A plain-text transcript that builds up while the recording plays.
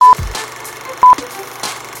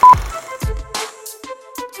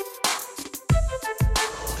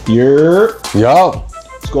Yo.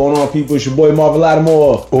 What's going on, people? It's your boy Marvin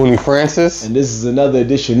Lattimore. Uni Francis. And this is another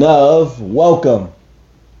edition of Welcome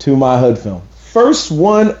to My Hood Film. First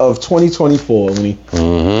one of 2024, Uni.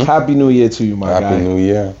 Mm-hmm. Happy New Year to you, my guy. Happy New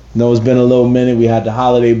Year. No, it's been a little minute. We had the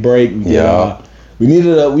holiday break. We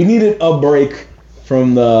needed a break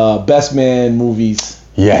from the Best Man movies.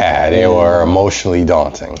 Yeah, they were emotionally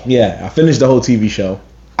daunting. Yeah, I finished the whole TV show.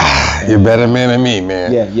 You're a better man than me,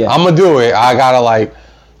 man. Yeah. I'm going to do it. I got to,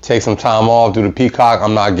 take some time off, do the Peacock.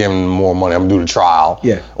 I'm not giving them more money. I'm going to do the trial.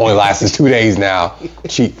 Yeah. Only lasts 2 days now.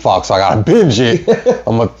 Cheap fuck, so I got to binge it.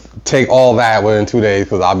 I'm going to take all that within 2 days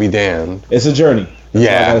because I'll be damned. It's a journey.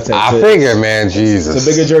 Yeah, I figured, man, Jesus. It's a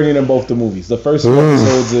bigger journey than both the movies. The first 2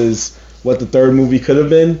 episodes is what the third movie could have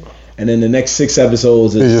been. And then the next 6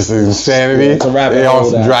 episodes is just insanity. It's a rabbit hole.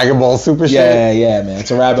 Some Dragon Ball Super shit. Yeah, man. It's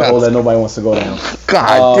a rabbit hole that nobody wants to go down.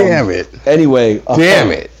 God damn it. Anyway. Damn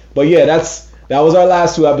it. But yeah, that was our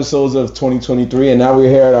last 2 episodes of 2023, and now we're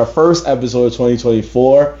here at our first episode of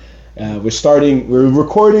 2024. We're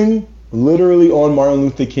recording literally on Martin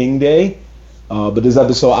Luther King Day, but this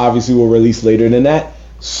episode obviously will release later than that.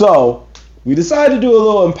 So we decided to do a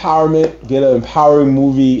little empowerment, get an empowering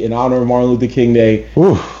movie in honor of Martin Luther King Day.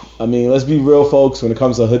 Oof. I mean, let's be real, folks. When it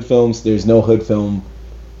comes to hood films, there's no hood film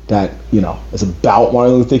that, is about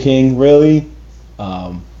Martin Luther King, really.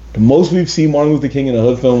 The most we've seen Martin Luther King in a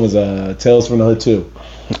hood film was Tales from the Hood 2.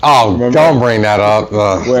 Oh, Remember? Don't bring that up.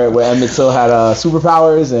 Where Emmett Till had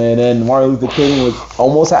superpowers, and then Martin Luther King was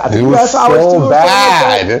almost had. It was so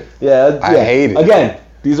bad. Yeah, I hate it. Again,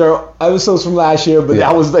 these are episodes from last year, but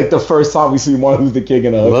that was the first time we see Martin Luther King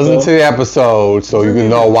in a hood film. Listen to the episode so you can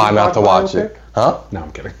know why not to watch it. Huh? No,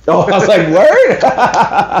 I'm kidding. Oh, I was like, word?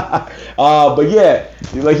 But yeah,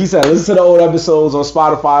 like he said, listen to the old episodes on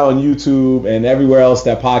Spotify, on YouTube, and everywhere else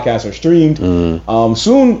that podcasts are streamed.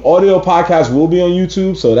 Soon, audio podcasts will be on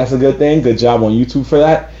YouTube, so that's a good thing. Good job on YouTube for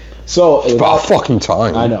that. So it's about fucking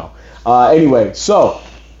time. I know. Anyway, so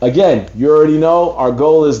again, you already know our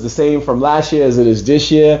goal is the same from last year as it is this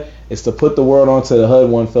year. It's to put the word onto the hood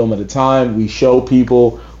one film at a time. We show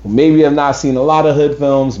people who maybe have not seen a lot of hood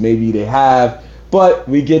films, maybe they have, but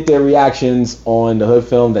we get their reactions on the hood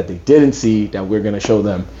film that they didn't see that we're going to show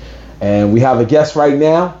them. And we have a guest right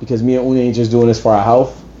now, because me and Uni ain't just doing this for our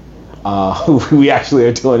health. We actually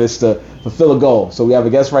are doing this to fulfill a goal. So we have a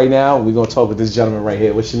guest right now. We're going to talk with this gentleman right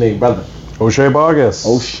here. What's your name, brother? O'Shea Bogus.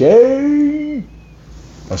 O'Shea.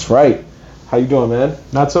 That's right. How you doing, man?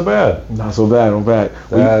 Not so bad. Not so bad.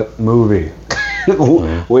 That movie.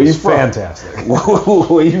 Where you from? Fantastic.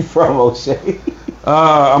 Where you from, O'Shea?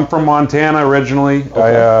 I'm from Montana originally. Okay.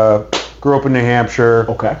 I grew up in New Hampshire.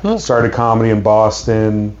 Okay. Started comedy in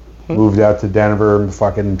Boston. Moved out to Denver. I'm a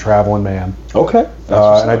fucking traveling man. Okay.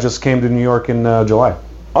 And I just came to New York in July.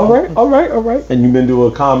 All right. And you've been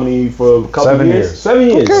doing comedy for a couple of years? 7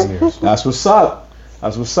 years. Okay. 7 years. That's what's up.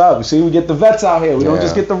 You see, we get the vets out here. We don't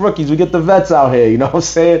just get the rookies. We get the vets out here. You know what I'm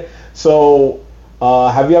saying? So,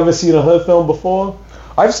 have you ever seen a hood film before?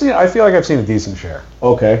 I feel like I've seen a decent share.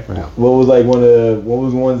 Okay. Yeah. What was what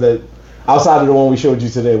was the ones that, outside of the one we showed you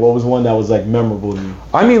today, what was one that was memorable to you?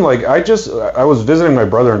 I mean, I was visiting my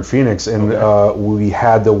brother in Phoenix, and we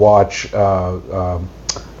had to watch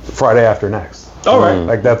Friday After Next. All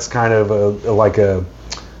right. That's kind of a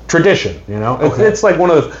tradition, It's like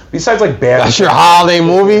one of the, besides bad. That's your holiday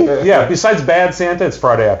movie? Yeah, besides Bad Santa, it's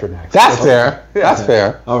Friday After Next. That's fair. That's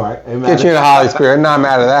fair. All right. Get you in the holiday spirit. Not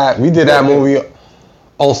mad at that. We did that movie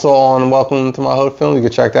also on Welcome to My Hood Film. You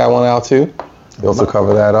can check that one out too. We also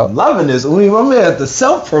cover that up. I'm loving this. We want at the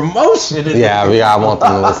self-promotion. Yeah, I want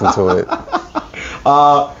them to listen to it.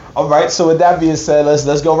 All right, so with that being said,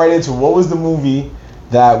 let's go right into what was the movie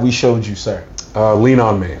that we showed you, sir? Lean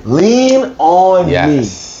on Me. Lean on Me.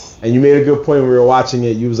 Yes. And you made a good point when we were watching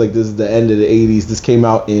it. You was like, this is the end of the 80s. This came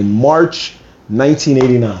out in March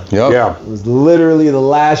 1989. Yep. Yeah. It was literally the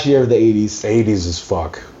last year of the 80s. 80s as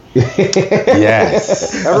fuck.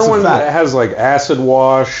 Yes. Everyone has acid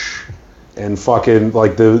wash and fucking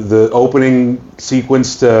the opening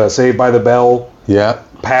sequence to Saved by the Bell. Yeah.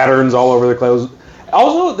 Patterns all over the clothes.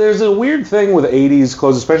 Also, there's a weird thing with 80s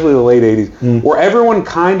clothes, especially the late 80s, where everyone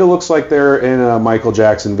kind of looks like they're in a Michael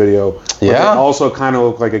Jackson video. But they also kind of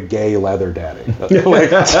look like a gay leather daddy.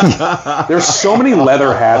 There's so many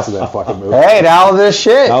leather hats in that fucking movie. Hey, that was this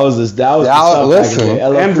shit. That was listen,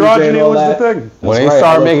 androgyny was the thing. When they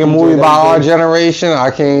started making movies about our generation, I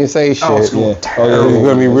can't even say shit. It's going It's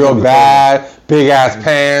going to be real bad. Big ass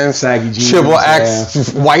pants, saggy jeans, triple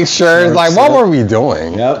X, white shirts. What were we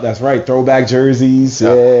doing? Yep, that's right. Throwback jerseys.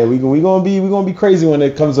 Yep. Yeah, we gonna be crazy when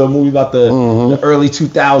it comes to a movie about the early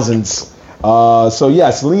 2000s. So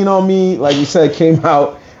yes, Lean on Me, like we said, came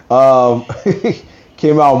out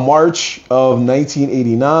Came out March of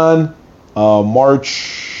 1989.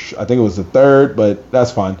 March, I think it was the 3rd, but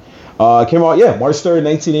that's fine. Came out, March 3rd,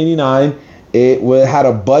 1989. It had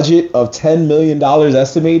a budget of $10 million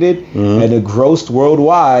estimated, and it grossed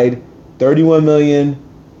worldwide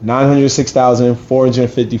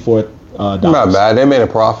 $31,906,454. Not bad. They made a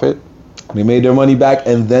profit. They made their money back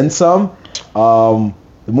and then some. The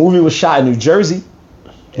movie was shot in New Jersey.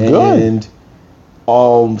 And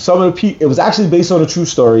some of the people, it was actually based on a true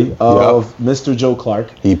story of Mr. Joe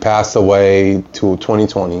Clark. He passed away to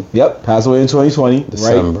 2020. Yep, passed away in 2020.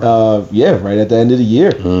 December. Right at the end of the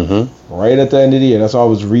year. Right at the end of the year. That's what I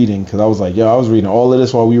was reading, because I was like, I was reading all of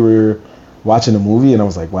this while we were watching the movie, and I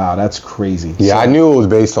was like, wow, that's crazy. Yeah, I knew it was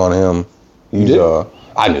based on him. You did?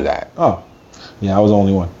 I knew that. Oh. Yeah, I was the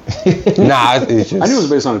only one. It's just... I knew it was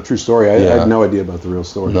based on a true story. I had no idea about the real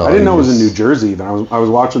story. No, I didn't know it was in New Jersey even. I was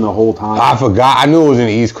watching the whole time. I forgot. I knew it was in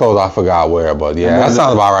the East Coast. I forgot where, but that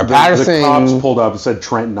sounds about right. Patterson. The cops pulled up and said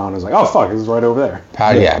Trenton on. I was like, oh, fuck, this is right over there.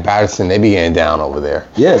 Patterson, they be getting down over there.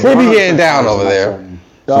 Yeah. They be getting down over there.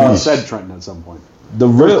 Someone said Trenton at some point. The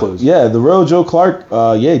real Joe Clark,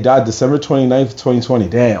 he died December 29th, 2020.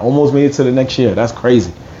 Damn, almost made it to the next year. That's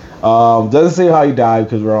crazy. Doesn't say how he died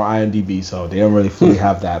because we're on IMDb, so they don't really fully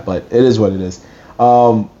have that, but it is what it is.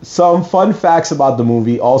 Some fun facts about the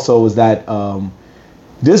movie also was that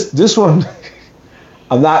this one,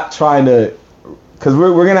 I'm not trying to, because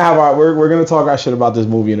we're gonna talk our shit about this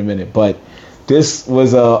movie in a minute, but this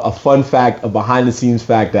was a fun fact, a behind the scenes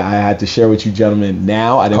fact that I had to share with you gentlemen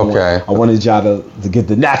now. I wanted y'all to get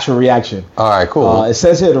the natural reaction. All right, cool. It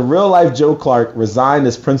says here, the real life Joe Clark resigned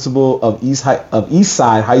as principal of East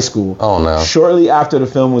Side High School shortly after the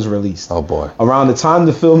film was released. Oh boy. Around the time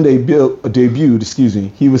the film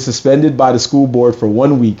debuted, he was suspended by the school board for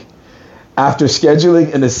 1 week after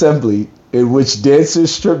scheduling an assembly in which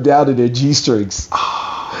dancers stripped down to their G-strings.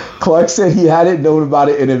 Clark said he hadn't known about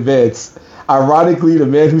it in advance. Ironically, the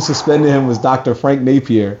man who suspended him was Dr. Frank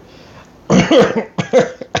Napier.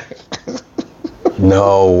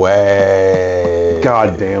 No way.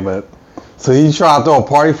 God damn it. So he tried to throw a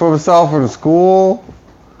party for himself in the school?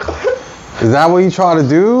 Is that what he tried to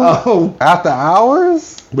do? After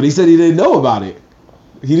hours? But he said he didn't know about it.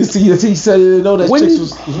 He said he didn't know that chicks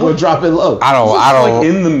was going to drop it low. I don't. Like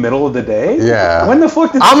in the middle of the day? Yeah. When the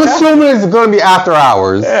fuck did I'm assuming it's going to be after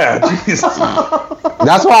hours. Yeah, Jesus.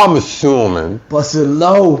 That's what I'm assuming. Busted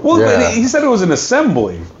low. Well, he said it was an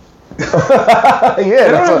assembly. They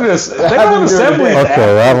don't have an assembly.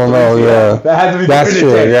 Okay, I don't know. Yeah, that had to be. That's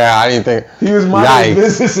true. Yeah, I didn't think he was minding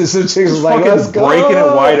business, and some chicks was like, "Let's go." Breaking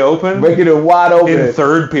it wide open in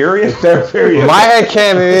third period. My head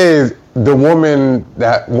canon is the woman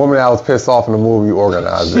that was pissed off in the movie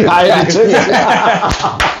organized it. That's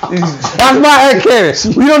my head canon.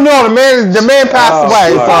 We don't know, the man passed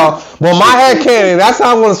away. So, but my head canon, that's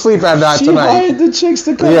how I'm going to sleep at night tonight. She hired the chicks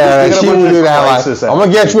to come. Yeah, she would do that. Like, I'm going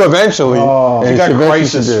to get you eventually. She got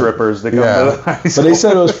crisis strippers that come to the high school. But they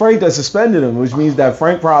said it was Frank that suspended him, which means that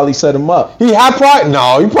Frank probably set him up. No,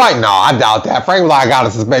 I doubt that. Frank was like, I got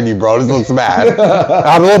to suspend you, bro. This looks bad.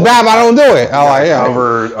 I'm a little bad, but I don't do it. I'm like,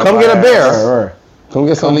 come get a beer. Right. Come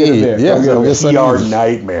get something to eat. Yeah, it's a PR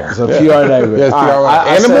nightmare. It's a PR nightmare. Yes,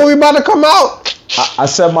 and the movie about to come out. I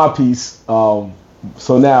said my piece. So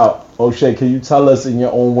now, O'Shea, can you tell us in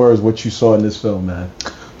your own words what you saw in this film, man?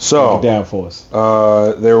 So, down for us.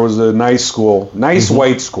 There was a nice school,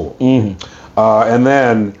 white school, and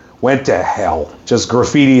then went to hell. Just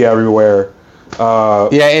graffiti everywhere.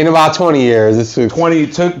 In about 20 years. This took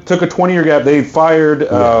a 20-year gap. They fired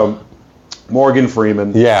Morgan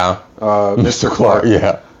Freeman. Yeah. Mr. Clark.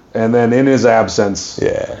 Yeah. And then in his absence,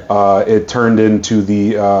 it turned into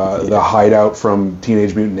the hideout from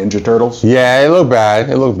Teenage Mutant Ninja Turtles. Yeah, it looked bad.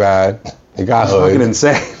 It got fucking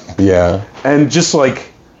insane. Yeah. And just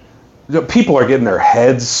like people are getting their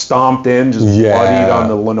heads stomped in, just bloodied on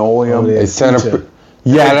the linoleum. The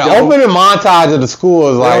opening montage of the school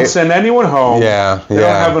is like, they don't send anyone home. Yeah. They don't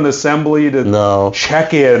have an assembly to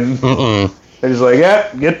check in. They're just like,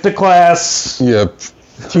 get to class. Yeah.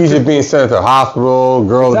 Teachers being sent to the hospital,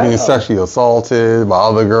 girls being sexually assaulted by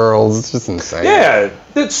other girls. It's just insane. Yeah,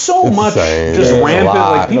 it's so much just rampant.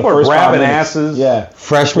 Like people are grabbing asses. Yeah.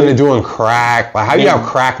 Freshmen are doing crack. Like how do you have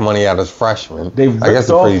crack money out as freshmen? I guess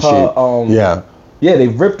it's pretty cheap. Yeah, they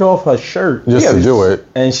ripped off her shirt just to do it,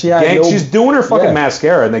 and she had she's doing her fucking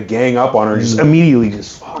mascara, and they gang up on her, just immediately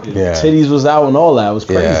fucking titties was out and all that. It was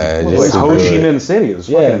crazy. Yeah, it was like Ho Chi Minh City. It was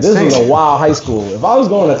fucking this was a wild high school. If I was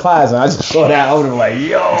going to class and I just saw that, I would have been like,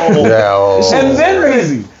 yo, and then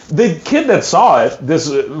the kid that saw it, this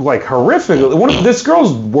like horrific, this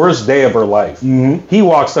girl's worst day of her life. Mm-hmm. He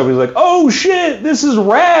walks up, he's like, "Oh shit, this is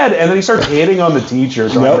rad," and then he starts hitting on the teacher.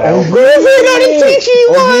 The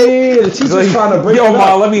teacher's trying to break it up.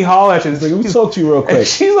 Ma, let me holler at you. He's like, let me talk to you real quick. And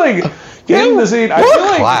she's like, getting the scene. I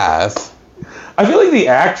feel like the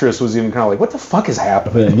actress was even kind of like, "What the fuck is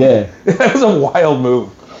happening?" Yeah, that was a wild move.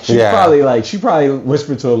 She probably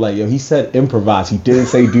whispered to him like, "Yo, he said improvise. He didn't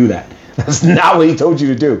say do that. That's not what he told you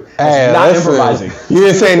to do. That's not improvising." You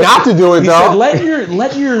didn't say not to do it, though. He said,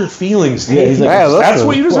 let your feelings. Yeah, he's like, that's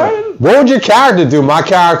what you decided? What would your character do? My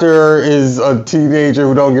character is a teenager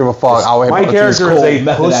who don't give a fuck. My character is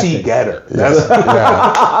a pussy getter. That's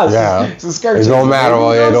yeah. It's a skirt. It don't matter.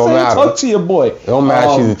 It don't matter. Talk to your boy. It don't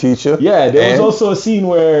matter. She's a teacher. Yeah, there was also a scene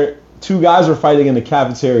where two guys were fighting in the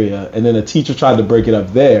cafeteria, and then a teacher tried to break it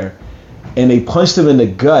up there, and they punched him in the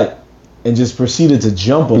gut and just proceeded to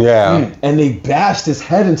jump him. Yeah. And they bashed his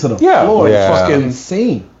head into the floor. Yeah. It's fucking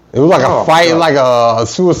insane. It was like a fight, like a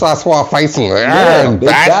Suicide Squad fight scene. Like, they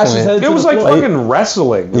bashed his head it was like fucking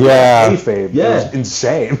wrestling. Yeah. Kayfabe. Yeah. It was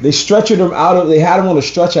insane. They stretchered him they had him on a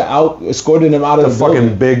stretcher out, escorted him out of the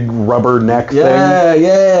fucking big rubber neck thing.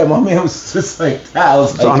 Yeah. My man was just like that.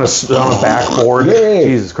 Was like, on a backboard. Yeah.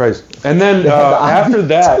 Jesus Christ. And then after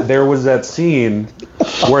that, there was that scene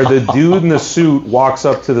where the dude in the suit walks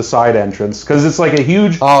up to the side entrance because it's like a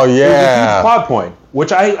huge, a huge plot point,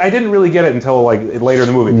 which I didn't really get it until like later in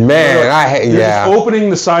the movie. Man, they're just opening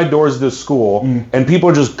the side doors to the school, and people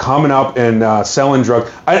are just coming up and selling drugs.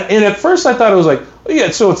 And at first I thought it was like,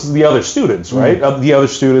 so it's the other students, right? The other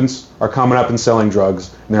students are coming up and selling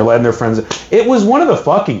drugs, and they're letting their friends. It was one of the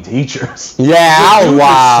fucking teachers. Yeah,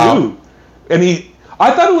 wow. And I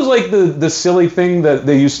thought it was like the silly thing that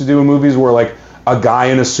they used to do in movies where like a guy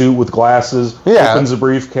in a suit with glasses opens a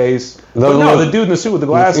briefcase. But no, the dude in the suit with the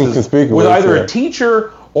glasses was either a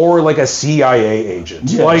teacher or like a CIA agent.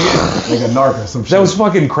 Yeah. Like a narc or some shit. That was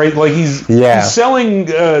fucking crazy. Like he's selling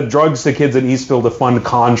drugs to kids in Eastville to fund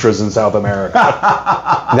Contras in South America.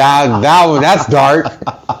 That's dark.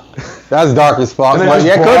 That's dark as fuck. And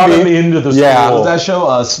then brought him into the school. What was that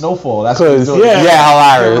show? Snowfall. That's what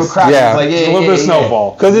hilarious. Yeah. Like, a little bit of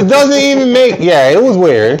Snowfall. Because it doesn't even make. Yeah, it was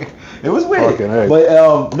weird. It was weird.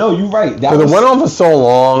 But no, you're right. Because it went on for so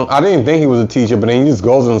long. I didn't think he was a teacher, but then he just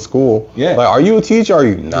goes into school. Yeah. Like, are you a teacher or are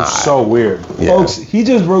you not? It's so weird. Yeah. Folks, he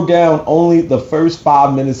just broke down only the first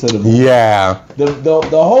 5 minutes of the movie. Yeah. The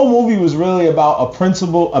whole movie was really about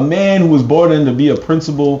a man who was born in to be a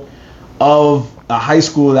principal of a high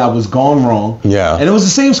school that was gone wrong. Yeah. And it was the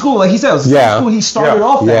same school, like he said, it was the same school he started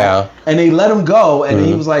off at. And they let him go, and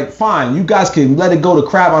he was like, fine, you guys can let it go to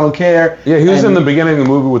crap, I don't care. Yeah, he was in the beginning of the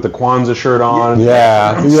movie with the Kwanzaa shirt on.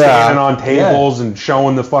 Standing on tables and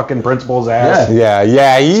showing the fucking principal's ass.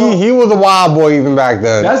 Yeah. He was a wild boy even back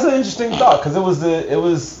then. That's an interesting thought, because it was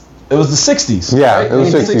the 60s. Yeah, right? it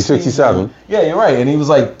was 60, 67. Yeah, you're right. And he was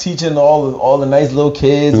like teaching all the nice little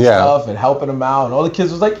kids and stuff and helping them out. And all the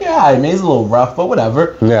kids was like, I mean, he's a little rough, but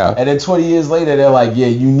whatever. Yeah. And then 20 years later, they're like,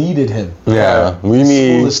 you needed him. Yeah. School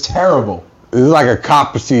is terrible. It was like a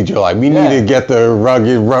cop procedure. Like, we need to get the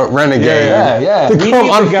rugged renegade to come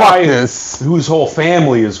unfuck this. Whose whole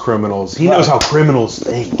family is criminals. He knows how criminals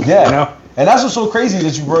think. Yeah. You know? And that's what's so crazy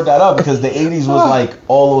that you brought that up, because the 80s was like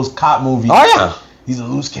all those cop movies. Oh, yeah. He's a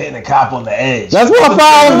loose cannon, a cop on the edge. That's what I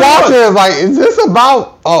was watching. Like, is this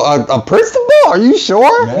about a principal? Are you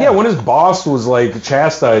sure? Yeah, when his boss was like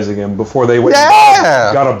chastising him before they went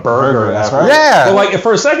and got a burger. That's right. Yeah. But like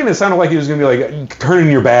for a second, it sounded like he was gonna be like, turn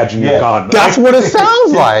in your badge and you're gone. That's what it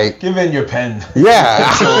sounds like. Give in your pen. Yeah.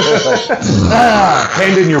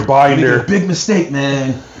 Hand in your binder. Make a big mistake,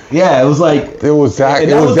 man. Yeah, it was like it was that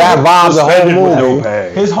vibe the whole movie.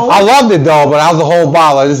 I loved it though, but that was the whole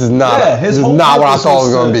vibe. Like, this is not what I thought it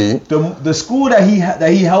was gonna be. The school that he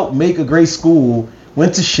helped make a great school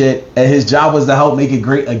went to shit, and his job was to help make it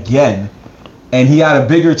great again. And he had a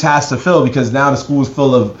bigger task to fill, because now the school was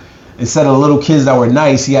full of, instead of little kids that were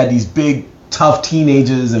nice, he had these big tough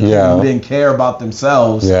teenagers and people who didn't care about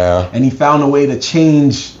themselves. Yeah. And he found a way to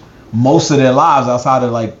change most of their lives outside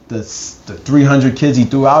of like the 300 kids he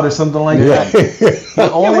threw out or something like that.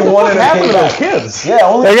 Only one of them came back. Kids.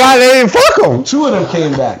 Yeah, they didn't fuck them. 2 of them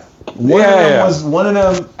came back. One of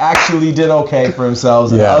them actually did okay for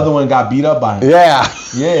themselves, and the other one got beat up by him. Yeah.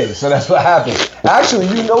 So that's what happened. Actually,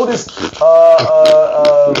 you noticed, what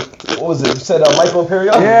was it? You said Michael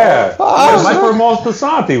Imperioli? Yeah. Michael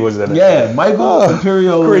Malpasanti was in it. Yeah, Michael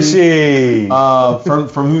Imperioli. Chrissy.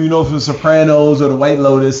 From who you know from The Sopranos or The White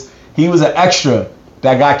Lotus. He was an extra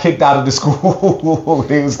that got kicked out of the school.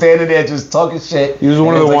 He was standing there just talking shit. He was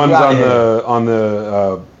one of the ones on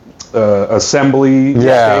the assembly stage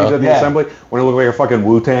at the assembly when it looked like a fucking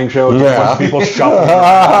Wu-Tang show. A bunch of people shuffling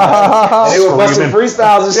around. They were busting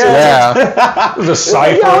freestyles and shit. Yeah. It was a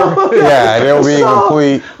cipher. Yeah, they were being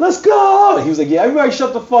complete. Let's go. He was like, yeah, everybody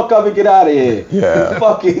shut the fuck up and get out of here. Yeah.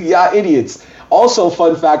 Fucking y'all idiots. Also,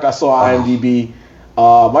 fun fact, I saw IMDb.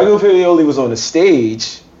 Michael Imperioli was on the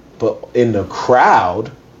stage, but in the crowd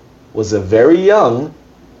was a very young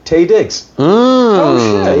Taye Diggs. Oh,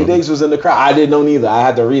 shit. Taye Diggs was in the crowd. I didn't know neither. I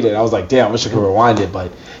had to read it. I was like, damn, I wish I could rewind it.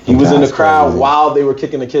 But he was in the crowd while they were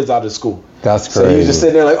kicking the kids out of school. That's crazy. So he was just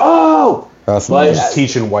sitting there like, oh. That's nice.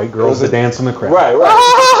 Teaching white girls to dance in the crowd. Right.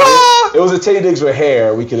 It was a Taye Diggs with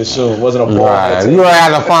hair, we could assume. It wasn't a ball. Right. You had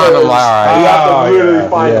to find him, all right. You have to really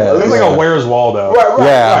find him. It was like a Where's Waldo.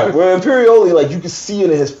 Right. Where Imperioli, like, you could see it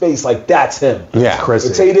in his face, like, that's him. Yeah. With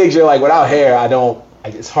Taye Diggs, you're like, without hair,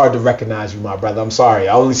 it's hard to recognize you, my brother. I'm sorry.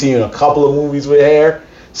 I only seen you in a couple of movies with hair,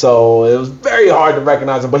 so it was very hard to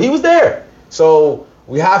recognize him. But he was there. So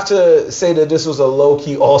we have to say that this was a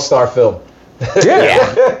low-key all-star film.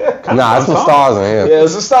 Yeah. Nah, it's some stars in here. Yeah,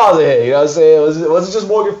 there's some stars in here. You know what I'm saying? It wasn't just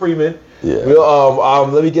Morgan Freeman. Yeah.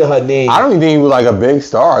 Let me get her name. I don't even think he was like a big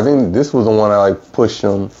star. I think this was the one that like pushed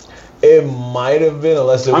him. It might have been,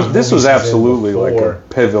 unless it was. This was absolutely like a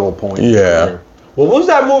pivotal point. Yeah. Well, what was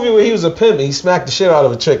that movie where he was a pimp and he smacked the shit out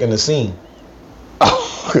of a chick in the scene?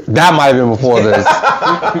 That might have been before this.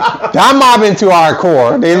 That might have been too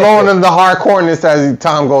hardcore. They lowered into the hardcoreness as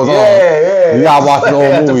time goes on. Yeah. You gotta watch the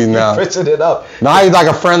old movies now. Pitching it up. Now he's like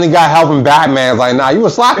a friendly guy helping Batman. It's like, nah, you were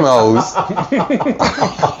slapping hoes. You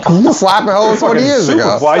were slapping hoes 20 years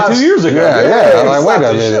ago. Superfly 2 years ago. Yeah. I'm like, wait a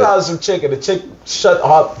minute. Shit out of some chick, and the chick shut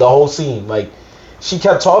up the whole scene. Like, she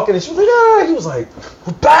kept talking, and she was like, ah. He was like,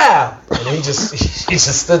 bam. And he just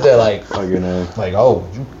stood there like, like, oh,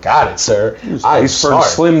 you got it, sir. He's for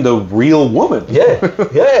Slim, the real woman.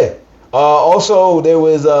 Yeah. Also, there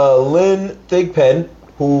was Lynn Thigpen,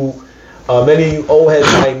 who many old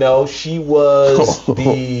heads might know. She was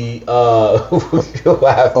the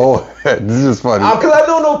this is funny. Because I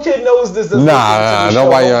know no kid knows this. Nah,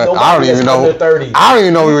 nobody. I don't even know. I don't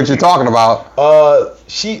even know what you're talking about.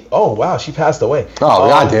 She passed away. Oh,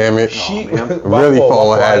 God damn it. She really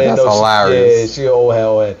old head. That's hilarious. Yeah, she old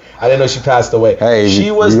head. I didn't know she passed away. Hey,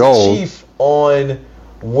 she was the chief on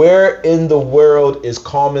Where in the World is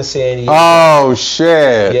Carmen Sandiego? Oh,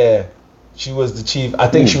 shit. Yeah. She was the chief. I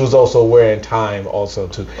think she was also Where in Time also,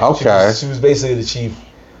 too. Okay. She was basically the chief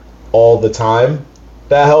all the time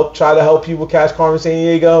that try to help people catch Carmen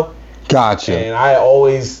Sandiego. Gotcha. And I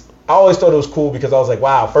always thought it was cool because I was like,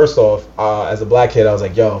 wow, first off, as a black kid, I was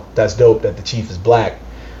like, yo, that's dope that the chief is black.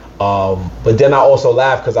 But then I also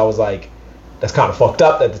laughed because I was like, that's kind of fucked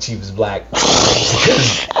up that the chief is black.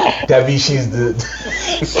 That means she's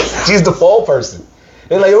the fall person.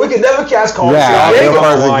 They're like, we can never catch Carmen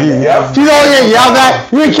Sandiego. She's only getting yelled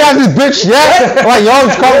at. You ain't catch this bitch yet? Like, yo,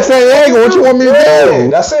 it's Carmen Sandiego. What you want me to do?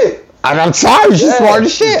 That's it. I'm sorry, she's smart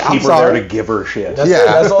as shit. Keep her there to give her shit. That's it.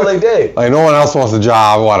 That's all they did. Like, no one else wants a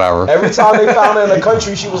job, whatever. Every time they found her in the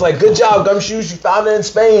country, she was like, good job, Gumshoes, you found her in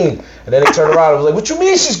Spain. And then they turned around and was like, what you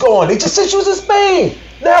mean she's gone? They just said she was in Spain.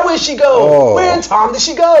 Now where'd she go? Where in Tom did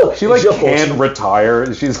she go? She like can't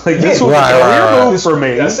retire. She's like, this was a career move for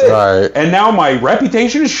me. That's it. Right. And now my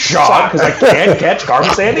reputation is shot because I can't catch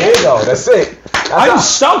Carmen Sandiego. There you go. That's it. I'm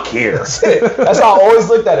stuck here. That's it. That's how I always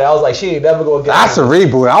looked at it. I was like, she ain't never gonna get That's a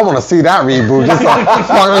reboot. I want to see that reboot. Just like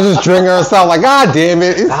fucking just drinking herself. Like, God damn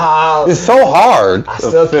it. It's so hard. I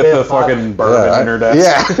still the fifth of fucking bourbon in her desk.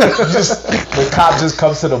 Yeah. The cop just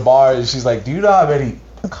comes to the bar and she's like, do you know how many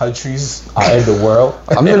countries are in the world?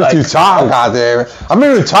 I'm in the time, goddammit. I'm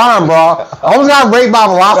in the time, bro. I almost got raped by a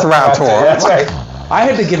Velociraptor. That's right. I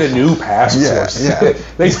had to get a new passport. Yeah.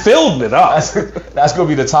 They filled it up. That's gonna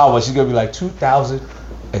be the time one. She's gonna be like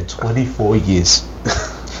 2024 years,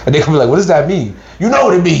 and they're gonna be like, "What does that mean?" You know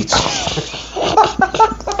what it means.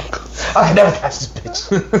 I can never catch this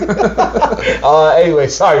bitch. Anyway,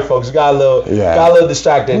 sorry folks, got a little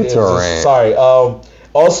distracted. Sorry.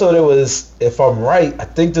 Also, there was, if I'm right, I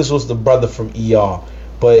think this was the brother from ER,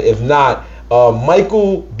 but if not,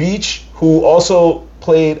 Michael Beach, who also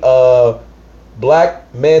played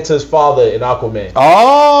Black Manta's father in Aquaman.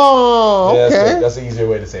 Oh, okay. Yeah, that's the easier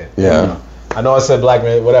way to say it. Yeah. I know I said Black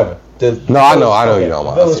Man, whatever. I know you know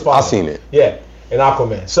about. I've seen it. Yeah, in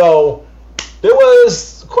Aquaman. So there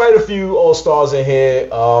was quite a few All-Stars in here.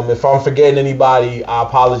 If I'm forgetting anybody, I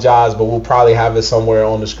apologize, but we'll probably have it somewhere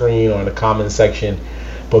on the screen or in the comment section.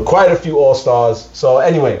 But quite a few All-Stars. So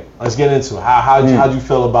anyway, let's get into it. How'd you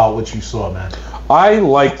feel about what you saw, man? I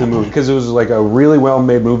liked the movie because it was like a really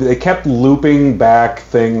well-made movie. They kept looping back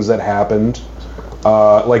things that happened,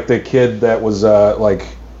 like the kid that was like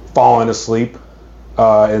falling asleep,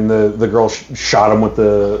 and the girl shot him with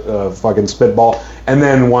the fucking spitball. And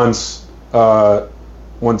then once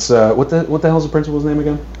what the hell's the principal's name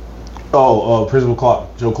again? Principal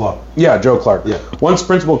Clark, Joe Clark. Yeah, Joe Clark. Yeah. Once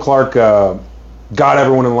Principal Clark got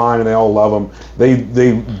everyone in line and they all love him, they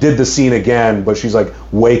did the scene again, but she's like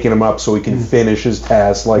waking him up so he can finish his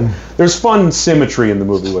task. Like, there's fun symmetry in the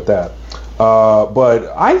movie with that.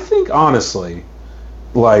 But I think honestly,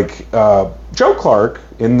 like Joe Clark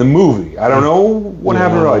in the movie, I don't know what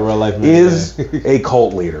happened in real life, is a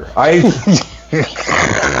cult leader.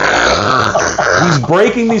 He's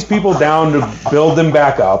breaking these people down to build them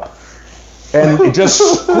back up. And it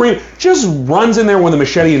just runs in there with a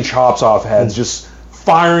machete and chops off heads, just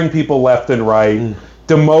firing people left and right.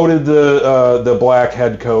 Demoted the black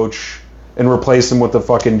head coach and replaced him with the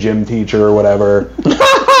fucking gym teacher or whatever.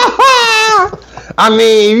 I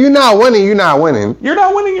mean, you're not winning. You're not winning. You're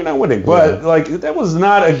not winning. But like, that was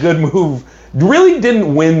not a good move. Really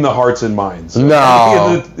didn't win the hearts and minds.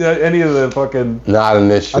 No. Any of the fucking... Not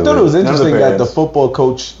initially. I thought it was interesting that the football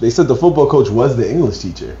coach, they said the football coach was the English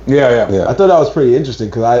teacher. Yeah. I thought that was pretty interesting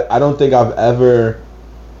because I don't think I've ever...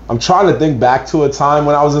 I'm trying to think back to a time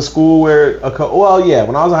when I was in school where... when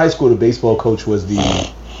I was in high school, the baseball coach was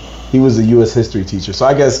he was a U.S. history teacher. So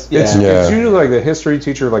I guess, It's usually like a history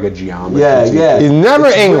teacher, like a geometry teacher. Yeah. It's never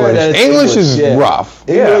English. English is rough.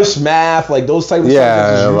 English, math, like those type of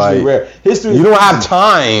subjects is usually rare. History, you don't have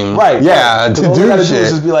time. Right. Yeah, to do all you gotta shit. do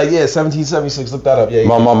is just be like, 1776, look that up. Yeah.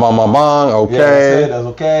 Okay. Yeah, that's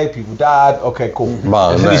okay. People died. Okay, cool.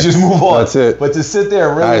 And then you just move on. That's it. But to sit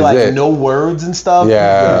there and really no words and stuff.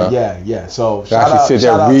 Yeah. So shout out. Sit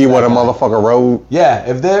there, read what a motherfucker wrote. Yeah.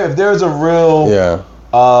 If there's a real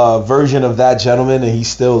version of that gentleman and he's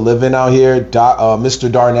still living out here,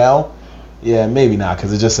 Mr. Darnell. Yeah, maybe not,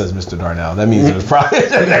 because it just says Mr. Darnell. That means it was probably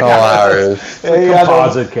composite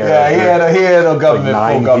character. Yeah, he had no government,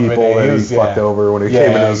 like 9 full government. people that he fucked over when he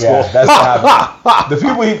came into school. Yeah, that's what happened. The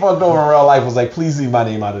people he fucked over in real life was like, please leave my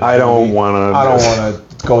name out of this. I don't want to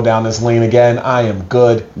go down this lane again. I am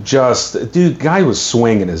good. Dude, guy was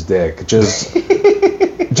swinging his dick.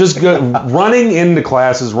 Just running into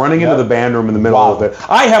classes, running into the band room in the middle of it.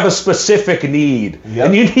 I have a specific need,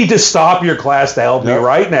 and you need to stop your class to help me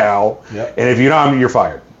right now. And if you don't, you're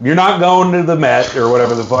fired. You're not going to the Met or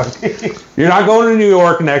whatever the fuck. You're not going to New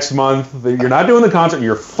York next month. You're not doing the concert.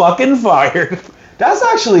 You're fucking fired. That's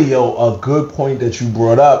actually, a good point that you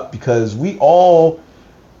brought up, because you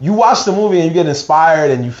watch the movie and you get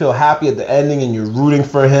inspired and you feel happy at the ending and you're rooting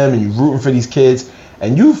for him and you're rooting for these kids,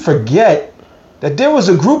 and you forget that there was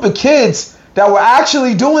a group of kids that were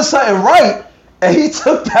actually doing something right, and he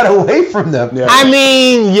took that away from them. Yeah. I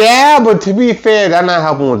mean, but to be fair, that's not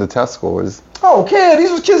helping with the test scores. Oh, okay, these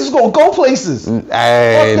kids was gonna go places. He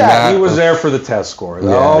was there for the test score.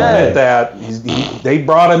 I'll admit that. They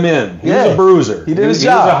brought him in. He was a bruiser. He did his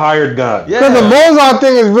job. He was a hired gun. Because the Mozart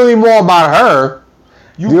thing is really more about her.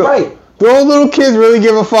 You're right. Those little kids really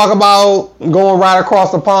give a fuck about going right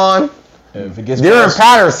across the pond. If it gets they're in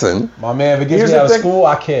Patterson. My man, if it gets me out of school,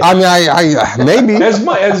 I can't. I mean, I maybe. as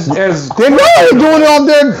they know they're doing it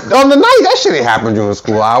on the night. That shit ain't happening during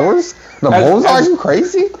school hours. Are you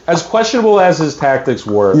crazy? As questionable as his tactics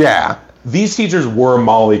were, these teachers were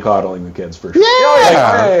mollycoddling the kids for sure.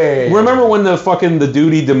 Yeah. Remember when the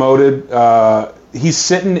duty demoted? He's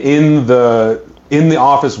sitting in the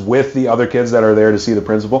office with the other kids that are there to see the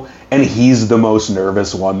principal, and he's the most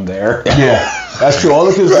nervous one there. Yeah, that's true. All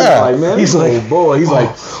the kids are like, man, he's like,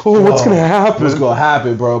 what's gonna happen? What's gonna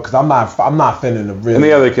happen, bro? Because I'm not finna to really. And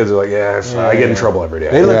the other kids are like, I get in trouble every day.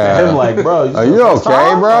 They look at him like, bro, are you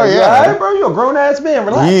okay, bro? Yeah, bro, you're a grown ass man.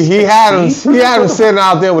 Relax. He had him sitting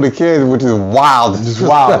out there with the kids, which is wild. Just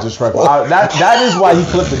wild, disrespectful. That is why he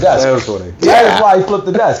flipped the desk. That was funny. That is why he flipped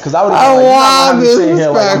the desk, because I would have been sitting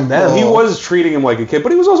here like I'm them. He was treating him like a kid,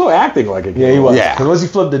 but he was also acting like a kid. Yeah, he was. Because once he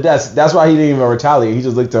flipped the desk, that's why he didn't even retaliate. He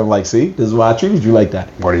just looked at him like, see, this is why I treated you like that.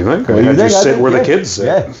 What do you think? You sit where the kids sit.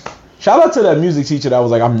 Yeah. Shout out to that music teacher that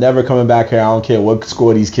was like, I'm never coming back here. I don't care what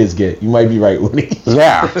score these kids get. You might be right, Woody.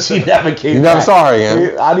 Yeah. She never came back. You never saw her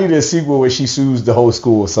again. I need a sequel where she sues the whole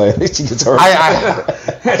school. So I think she gets her.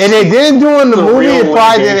 And they didn't do it in the movie. It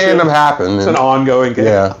probably didn't end up happening. It's an ongoing case.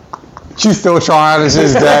 Yeah. She's still trying to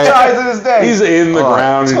this day. He's in the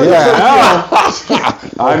ground.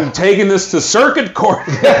 I'm taking this to circuit court.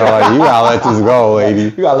 You gotta let this go, lady.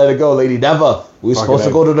 You gotta let it go, lady. Never. We were supposed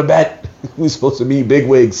to go to the bet. We were supposed to meet big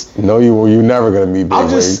wigs. No, you were. You never gonna meet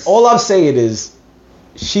big wigs. All I'm saying is,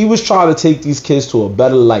 she was trying to take these kids to a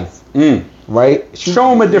better life, right? Show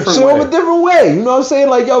them a different way. Show them a different way. You know what I'm saying?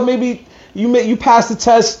 Like, yo, maybe you pass the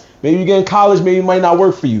test. Maybe you get in college. Maybe it might not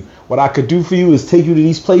work for you. what I could do for you is take you to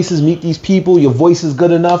these places, meet these people. Your voice is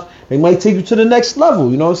good enough. They might take you to the next level.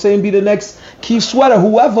 You know what I'm saying? Be the next Keith Sweater,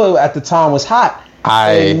 whoever at the time was hot.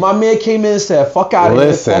 And my man came in and said, "Fuck out of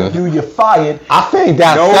here, fuck you, you're fired." I think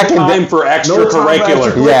that no time for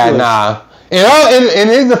extracurricular. Yeah, nah. In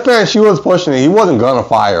his defense, she was pushing it. He wasn't gonna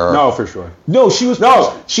fire her. No, for sure. No, she was.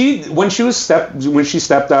 No, when she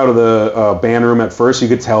stepped out of the band room at first, you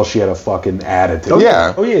could tell she had a fucking attitude. Oh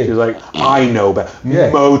yeah. Oh yeah. She was like, "I know, but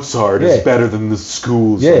Mozart is better than the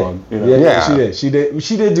school song." You know? Yeah. She did.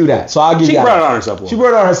 She did do that. So I'll give you that. She brought it on herself. She brought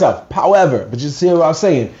it on herself. However, but just hear what I'm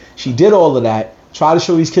saying. She did all of that. Try to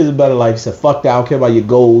show these kids a better life. He said, "Fuck that. I don't care about your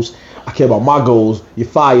goals. I care about my goals. You're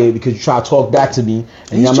fired because you try to talk back to me."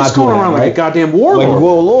 And he's I'm just not going around like a goddamn warlord. Like a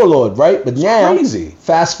warlord, right? But now, crazy.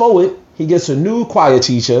 Fast forward, he gets a new choir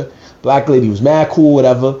teacher. Black lady was mad cool,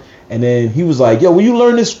 whatever. And then he was like, "Yo, where you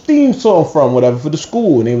learn this theme song from, whatever, for the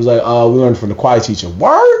school?" And he was like, "We learned from the choir teacher."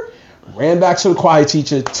 Word? Ran back to the choir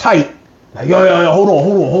teacher, tight. Like, yo, hold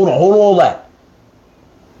on, all that.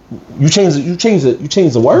 You changed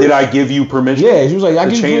the word? Did I give you permission? Yeah, she was like, "I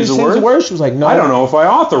give you permission to change the word." She was like, "No." I don't know if I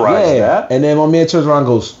authorized that. And then my man turns around and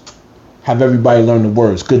goes, "Have everybody learn the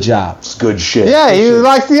words. Good job." It's good shit. Yeah, he was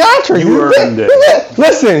like theatrics. You earned it.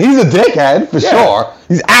 Listen, he's a dickhead for sure.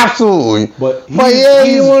 He's absolutely. But yeah,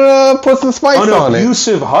 you want to put some spice on it. An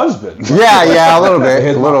abusive husband. Yeah, a little bit.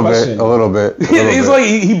 Here's A my little question. bit. He's like,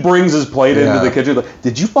 he brings his plate into the kitchen. Like,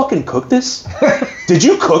 did you fucking cook this? Did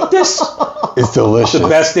you cook this? It's delicious. The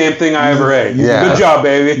best damn thing I ever ate. Yeah. Good job,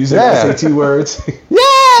 baby. You said SAT words.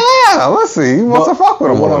 Yeah. Let's see. He wants to fuck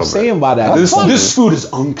with him. What I'm saying by that, this food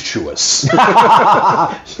is unctuous.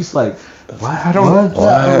 She's like, what? I don't know.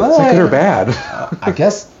 Is it good or bad? I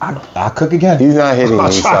guess I'll cook again. He's not hitting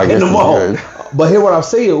me, so I guess it's good. But hear what I'm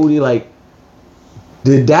saying, Udi. Like,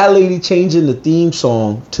 did that lady changing the theme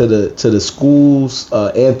song to the school's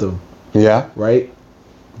anthem? Yeah. Right.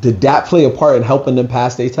 Did that play a part in helping them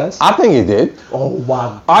pass their test? I think it did. Oh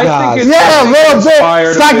wow! I think it's a little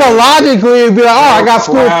bit psychologically. It'd be like, oh, I got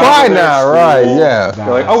school pride now, right? Yeah. They're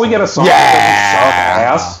like, oh, we get a song.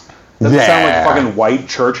 Ass. Doesn't sound like fucking white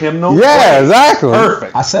church hymnal. Yeah, exactly.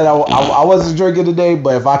 Perfect. I said I wasn't drinking today,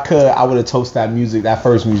 but if I could, I would have toasted that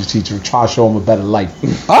first music teacher, try to show him a better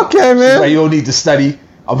life. Okay, man. Like, you don't need to study.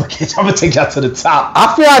 I'm gonna take y'all to the top.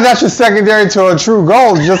 I feel like that's your secondary to a true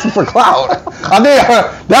goal, just for clout. I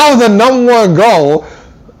think that was the number one goal.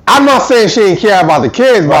 I'm not saying she didn't care about the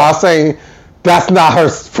kids, but I'm saying that's not her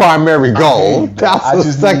primary goal. That's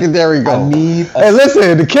her secondary goal. Hey,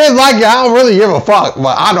 listen, the kids like it. I don't really give a fuck,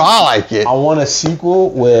 but I know I like it. I want a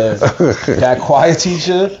sequel where that choir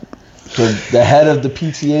teacher, the head of the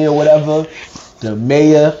PTA or whatever, the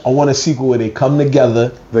mayor. I want a sequel where they come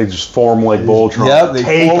together. They just form like Voltron. Yep, they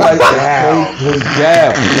take form like down.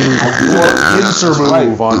 Pincer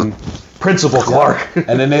move on Principal Clark.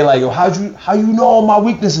 And then they like, yo, how you know all my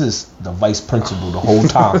weaknesses? The vice principal the whole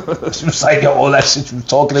time. She was like, yo, all that shit you was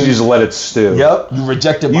talking to me. You just let it stew. Yep. You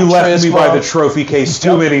rejected my You left transfer. me by the trophy case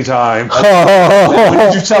too many times. When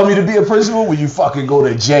did you tell me to be a principal? When you fucking go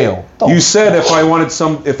to jail. You said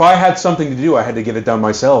if I had something to do, I had to get it done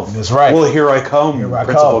myself. That's right. Well, here I come,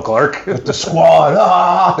 Principal Clark. With the squad.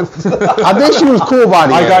 I think she was cool by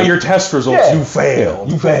the end. I got your test results. Yeah. You failed.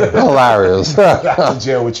 Hilarious. Got to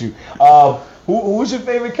jail with you. Who's your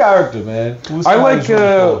favorite character, man? I like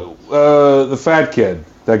the fat kid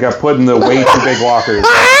that got put in the way too big lockers.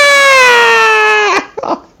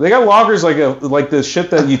 They got lockers like the shit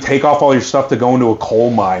that you take off all your stuff to go into a coal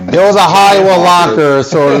mine. It was a Hollywood locker,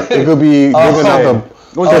 so it could be big enough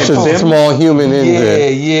to push a small human in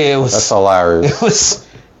there. Yeah. That's hilarious.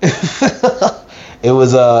 It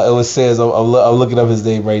was Sam's. I'm looking up his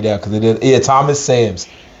name right now because they did. Yeah, Thomas Sam's.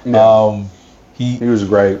 Yeah. He was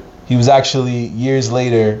great. He was actually years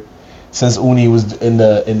later, since Uni was in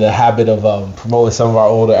the habit of promoting some of our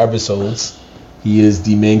older episodes. He is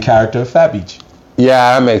the main character of Fat Beach.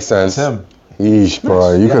 Yeah, that makes sense. It's him. Yeesh,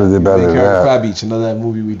 bro. You could have did better than that. Fat Beach, another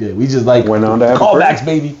movie we did. We just like went on to have callbacks,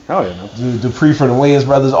 baby. Oh yeah. Dupree from the Wayans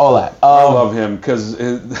brothers, all that. I love him because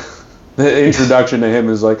the introduction to him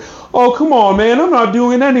is like, oh, come on, man, I'm not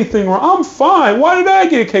doing anything wrong. I'm fine. Why did I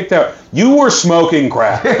get kicked out? You were smoking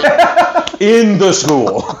crack in the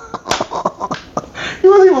school. He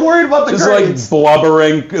wasn't even worried about the grades. Just like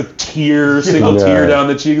blubbering, single tear down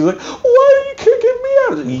the cheek. He's like, why are you kicking me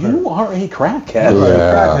out? You are a crackhead.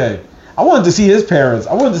 Crackhead. I wanted to see his parents.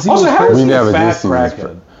 I wanted to see his parents. We never did see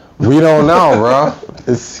crackhead. We don't know, bro.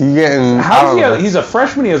 Is he getting? He's a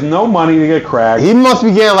freshman. He has no money to get crack. He must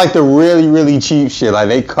be getting like the really, really cheap shit. Like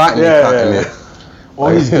they cutting it. Well,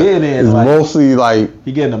 he's getting it. It's mostly like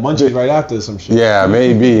he getting the munchies right after some shit. Yeah,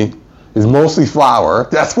 maybe. It's mostly flour.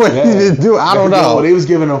 That's what he did do. I don't know. Yo, they was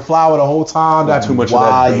giving him flour the whole time. That's too much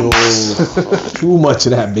wild. of that base. Too much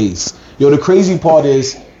of that base. Yo, the crazy part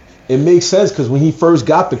is, it makes sense because when he first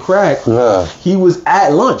got the crack, he was at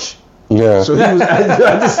lunch. Yeah. So he was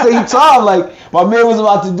at the same time, like, my man was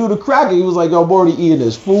about to do the crack, and he was like, yo, I'm already eating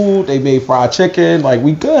this food. They made fried chicken. Like,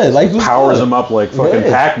 we good. Like, powers him up like fucking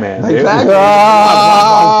Pac-Man. Like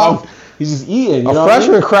Pac-Man. He's just eating. You know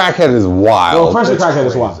freshman crackhead is wild. Yo, a freshman crackhead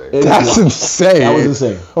is wild. That's insane. That was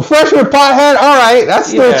insane. A freshman pothead, all right, that's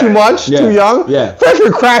still too much, too young. Yeah.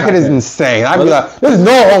 Freshman crackhead is insane. I'd be like, there's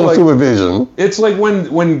no home supervision. It's like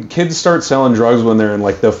when kids start selling drugs when they're in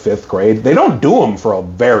like the 5th grade. They don't do them for a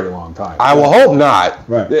very long time. I will hope not.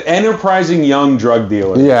 Right. The enterprising young drug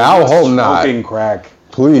dealer. Yeah, I will hope not. Smoking crack.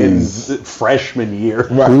 Please. In freshman year.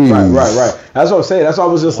 Right. That's what I'm saying. That's why I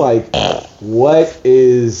was just like, what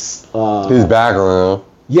is his background?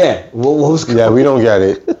 Yeah. What was we don't get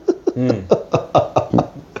it.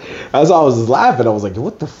 That's why I was just laughing. I was like,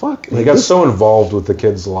 what the fuck? He got so involved with the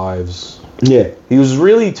kids' lives. Yeah. He was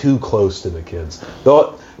really too close to the kids.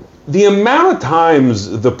 The amount of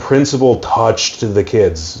times the principal touched the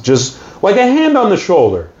kids, just like a hand on the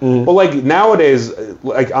shoulder. But like nowadays,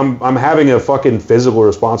 like I'm having a fucking physical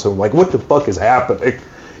response to him. Like, what the fuck is happening?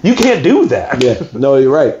 You can't do that. Yeah, no,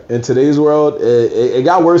 you're right. In today's world, it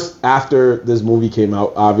got worse after this movie came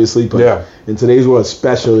out, obviously. But in today's world,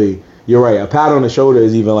 especially, you're right. A pat on the shoulder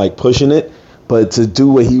is even like pushing it. But to do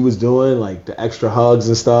what he was doing, like the extra hugs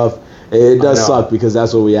and stuff, it does suck because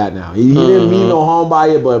that's where we at now. He didn't mean no harm by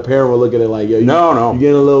it, but a parent will look at it like, yo, you're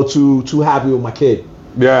getting a little too happy with my kid.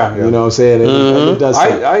 Yeah. You know what I'm saying? It does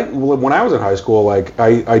suck. When I was in high school, like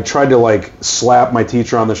I tried to like slap my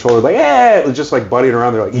teacher on the shoulder, like, it was just like buddying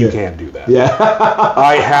around. They're like, you can't do that. Yeah.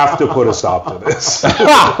 I have to put a stop to this.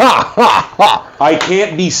 I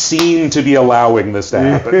can't be seen to be allowing this to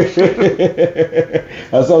happen.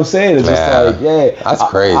 That's what I'm saying. It's just like, that's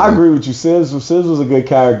crazy. I agree with you. Sims was a good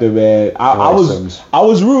character, man. I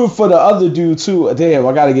was rooting for the other dude too. Damn,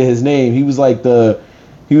 I gotta get his name. He was like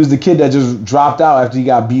he was the kid that just dropped out after he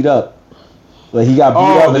got beat up. Like he got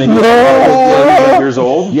beat up and then he was years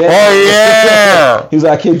old. Yeah. Oh yeah. He was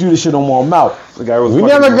like, I can't do this shit no more. I'm out. The guy was. We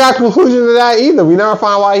never got conclusion to that either. We never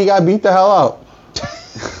found why he got beat the hell up.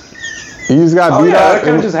 He just got beat up. That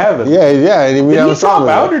kind of just happened. Yeah. And we never drop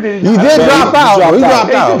out or did he? He did drop out. He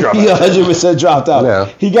dropped out. He 100% dropped out. Yeah.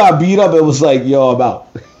 He got beat up. It was like, yo, I'm out.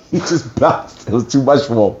 He just bounced. It was too much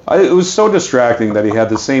for him. It was so distracting that he had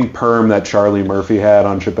the same perm that Charlie Murphy had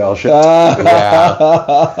on Chappelle Show.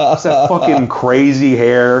 It's that fucking crazy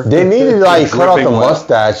hair. They needed to like cut off the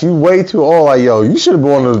mustache. You way too old. Like, yo, you should have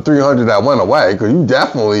been one of the 300 that went away because you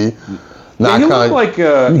definitely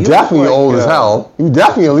you definitely old as hell. You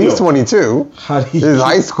definitely at least 22. This is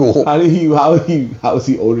high school. How is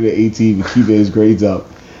he older than 18 and keeping his grades up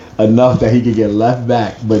enough that he could get left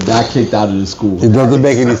back but not kicked out of the school? It doesn't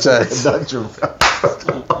make any sense.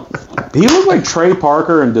 He looked like Trey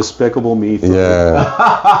Parker in Despicable Me. Yeah.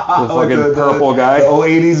 The fucking purple guy. The old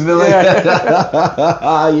 80s villain.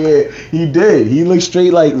 Yeah, he did. He looked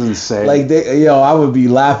straight like insane. Like I would be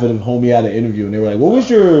laughing if homie had an interview and they were like, what was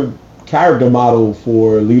your character model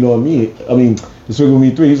for Lean On Me? I mean, Despicable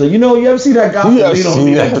Me 3. He's like, you ever see that guy Lean On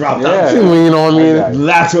Me that dropped out? Lean On Me.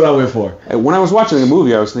 That's what I went for. When I was watching the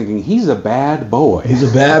movie, I was thinking, he's a bad boy. He's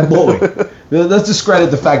a bad boy. Let's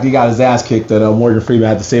discredit the fact he got his ass kicked that Morgan Freeman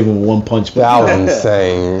had to save him with one punch. That was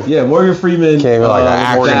insane. Yeah, Morgan Freeman came in like an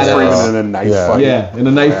action. Morgan Freeman in a knife fight. Yeah, in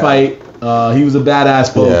a knife fight. He was a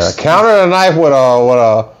badass, folks. Yeah, countered a knife with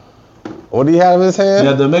what did he have in his hand?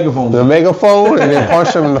 Yeah, the megaphone. The megaphone, and then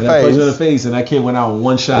punched him in the face. Punched him in the face, and that kid went out in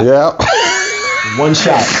one shot. Yeah. One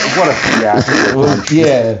shot. What a theatrical punch.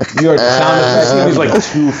 Yeah. You heard the sound effects. He's like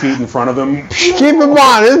 2 feet in front of him. Keep in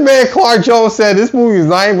mind, this man Clark Jones said this movie is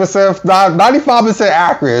 95%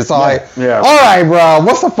 accurate. So all right, bro,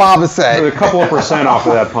 what's the 5%? A couple of percent off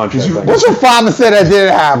of that punch. What's your 5% that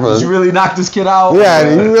didn't happen? Did you really knock this kid out? Yeah,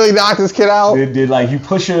 did you really knock this kid out? Did like you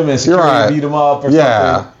push him and security beat him up or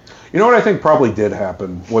something? You know what I think probably did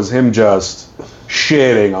happen was him just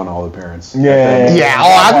shitting on all the parents. Yeah. Oh,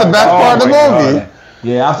 that's the best part of the movie. God.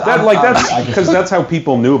 Yeah, that's because that's how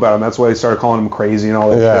people knew about him. That's why they started calling him crazy and all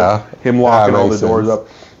that shit. Him locking all the doors up.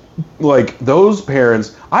 Like those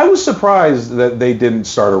parents, I was surprised that they didn't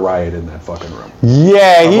start a riot in that fucking room.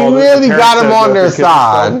 Yeah, he really got him on their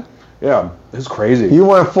side. Yeah. It's crazy. He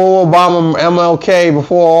went full Obama MLK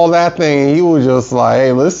before all that thing. He was just like,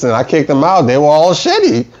 hey, listen, I kicked them out. They were all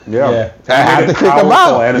shitty. Yeah. I had to kick them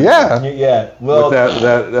out. Enemy. Yeah. Well, with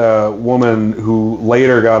that woman who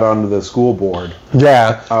later got onto the school board.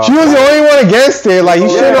 Yeah. She was the only one against it. Like, you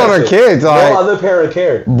shit on her kids. Like, no other parent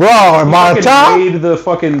cared. Bro, and by the time... made the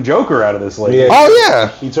fucking Joker out of this lady. Yeah. Oh, yeah.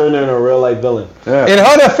 He turned into a real-life villain. Yeah. In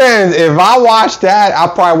her defense, if I watched that,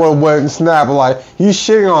 I probably would have went and snapped. Like, he's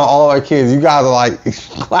shitting on all our kids. You guys are, like,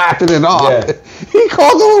 laughing it off. Yeah. He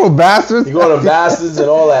called them little bastards. He called them bastards and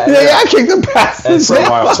all that. Yeah, I kicked them bastards.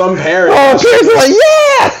 And some parents... Oh, kids are like,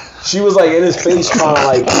 yeah! She was like in his face trying to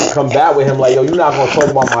like combat with him, like, yo, you're not gonna talk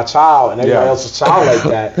about my child and everybody else's child like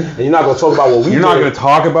that, and you're not gonna talk about what we. You're not gonna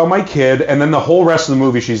talk about my kid, and then the whole rest of the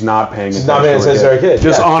movie, she's not paying attention. She's not paying attention to her kid.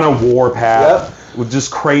 Just on a war path with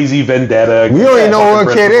just crazy vendetta. We don't even know who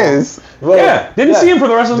her kid is. Well, didn't see him for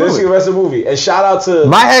the rest of the movie. Didn't see the rest of the movie. And shout out to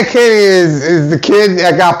my head candy is the kid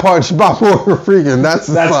that got punched by Morgan Freeman. That's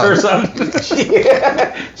her son.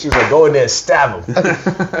 Yeah. She was like, go in there and stab him.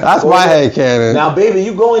 That's my head cannon. Now, baby,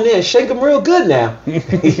 you go in there and shake him real good now.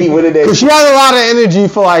 He went in there. Because she has a lot of energy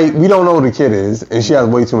for, like, we don't know who the kid is, and she has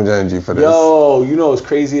way too much energy for this. Yo, you know it's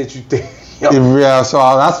crazy that you think. Yeah, so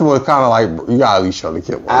that's what kind of like, you gotta at least show the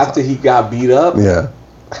kid one After he got beat up. Yeah.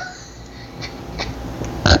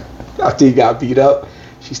 After he got beat up,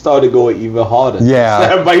 she started going even harder. Yeah.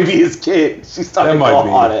 That might be his kid. She started going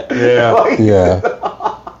harder. Yeah.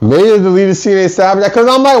 Yeah. Maybe the deleted scene they stabbed that, because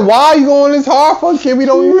I'm like, why are you going this hard for a kid we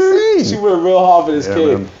don't even see? She went real hard for this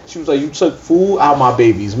kid. Man. She was like, you took food out my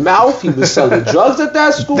baby's mouth. He was selling drugs at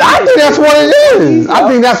that school. I think that's what it is. I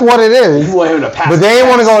think that's what it is. You want him to pass. But they didn't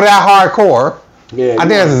want to go that hardcore. Yeah. I think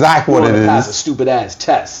that's exactly what it is. Pass a stupid ass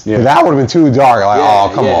test. Yeah. That would have been too dark. Like,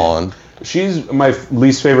 oh, come on. She's my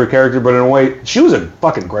least favorite character, but in a way, she was a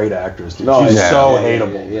fucking great actress, dude. She's so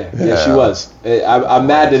hateable. Yeah, she was. I'm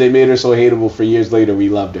mad that they made her so hateable for years later. We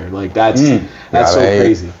loved her. Like, that's so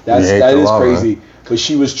crazy. That is crazy. But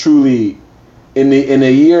she was truly... In a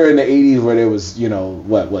year in the 80s where there was, you know,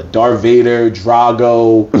 what Darth Vader,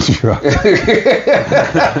 Drago,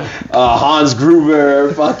 Hans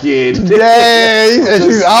Gruber, fucking she's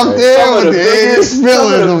up there with the biggest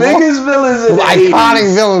villains in the iconic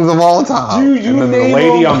 80s. Villains of all time. Dude, and then the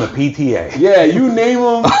lady on the PTA. Yeah, you name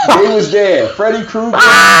them, they was there. Freddy Krueger,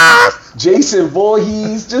 Jason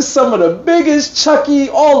Voorhees, just some of the biggest, Chucky,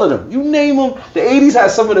 all of them. You name them. The 80s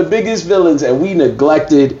had some of the biggest villains, and we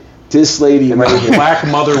neglected this lady right here. Black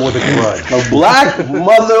mother with a grudge. A black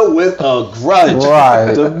mother with a grudge.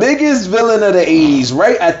 Right. The biggest villain of the 80s,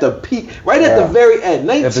 right at the peak, right at the very end,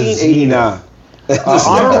 1989.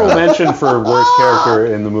 Honorable mention for worst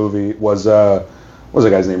character in the movie was what was the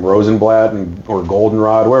guy's name? Rosenblatt or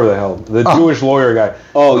Goldenrod, wherever the hell. The Jewish lawyer guy.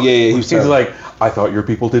 Oh, yeah. Who seems like, I thought your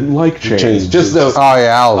people didn't like change. Just a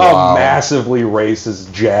massively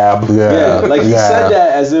racist jab. Yeah. Like he said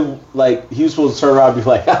that as if like he was supposed to turn around and be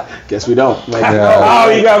like, guess we don't. Like, oh,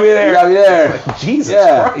 you got me there. You got me there. Like, Jesus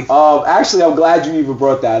Christ. Actually, I'm glad you even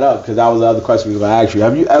brought that up because that was the other question we was going to ask you.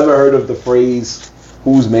 Have you ever heard of the phrase,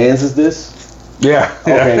 whose man's is this? Yeah.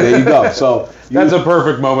 Okay, there you go. So that's a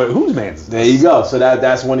perfect moment. Whose man's is this? There you go. So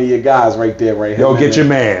that's one of your guys right there, right? Yo, get your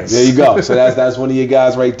man's. There you go. So that's one of your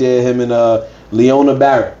guys right there. Him and Leona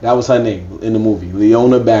Barrett. That was her name in the movie.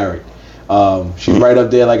 Leona Barrett. She's right up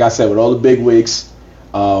there, like I said, with all the big wigs.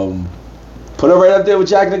 Put her right up there with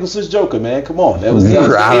Jack Nicholson's Joker, man. Come on. That was the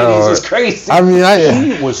 80s. It's crazy. I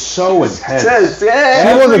mean, she was so intense.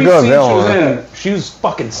 Yeah. She was a good villain. She was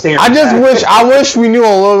fucking staring. I wish we knew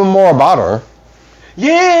a little more about her.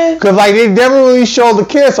 Yeah. Because, like, they never really showed the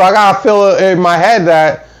kid, so I got to feel it in my head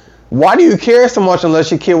that, why do you care so much unless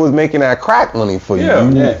your kid was making that crack money for you?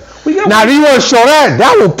 Yeah. Now, do you want to show that?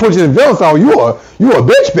 That will put you in the villain side. You a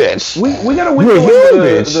bitch. We got to wait for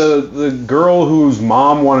the girl whose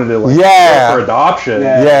mom wanted to go for adoption.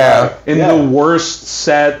 Yeah. In the worst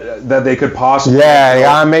set that they could possibly. Yeah, they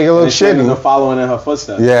gotta make it look shitty. They're following in her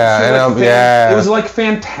footsteps. Yeah, It was like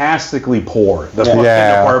fantastically poor. The fucking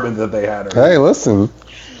apartment that they had her. Hey, listen.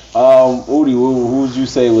 Udi, who would you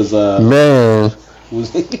say was man?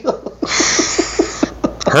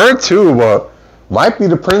 Her too, but. Might be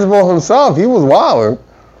the principal himself. He was wild.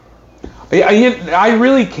 I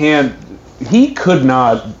really can't. He could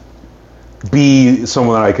not be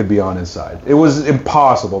someone that I could be on his side. It was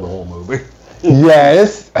impossible the whole movie.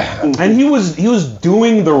 Yes. And he was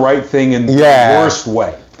doing the right thing in the worst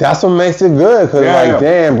way. That's what makes it good. Cause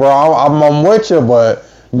damn, bro, I'm with you, but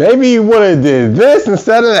maybe you would have did this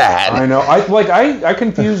instead of that. I know. I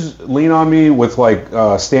confuse Lean on Me with like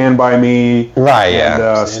Stand By Me. Right.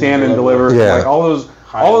 And Stand and Deliver. Yeah. Like all those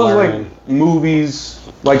like movies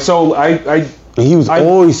Like, so he was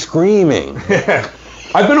always screaming.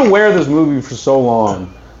 I've been aware of this movie for so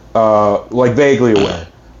long, like vaguely aware.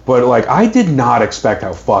 But like, I did not expect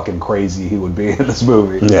how fucking crazy he would be in this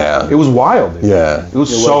movie. Yeah. It was wild. Dude. Yeah. It was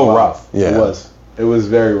so rough. Yeah. It was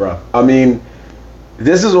very rough. I mean,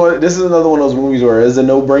 this is another one of those movies where it is a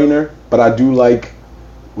no-brainer, but I do like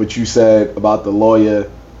what you said about the lawyer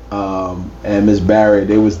and Miss Barrett.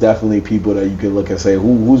 There was definitely people that you could look and say,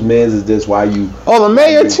 whose man's is this? Why you? Oh, the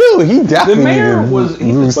mayor too. He definitely. The mayor was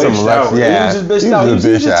bitched out. Yeah, he was just bitched out. He was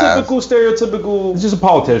just typical, stereotypical. He's just a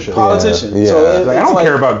politician. Politician. Yeah. So I don't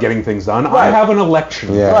care about getting things done. Right. I have an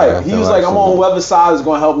election. Yeah. Right. He was like, I'm on whoever side is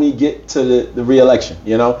going to help me get to the re-election.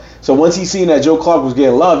 You know. So once he seen that Joe Clark was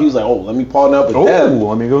getting love, he was like, oh, let me partner up with them.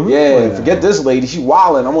 Let me go. Yeah. Forget this lady. She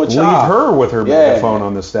wilding. I'm on Leave job. her with her megaphone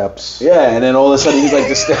on the steps. Yeah. And then all of a sudden he's like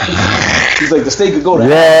the state. He's like the state could go to.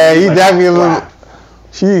 Yeah. He like, definitely.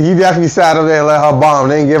 He definitely sat up there and let her bomb.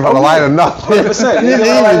 They didn't give her the light or nothing. 100%. He didn't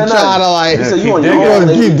even try to like. He said, you on He your own,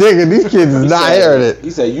 gonna lady. keep digging. These kids is not hearing it.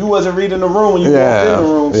 He said, you wasn't reading the room when you walked in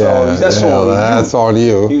the room, so that's on you. That's on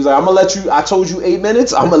you. He was like, I'm going to let you, I told you 8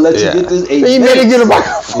 minutes, I'm going to let you get this 8 minutes. He made it get a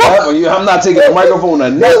microphone. Yeah, I'm not taking the microphone or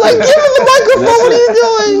nothing. They're like, give him the microphone. What are you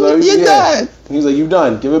doing? You're done. He's like, you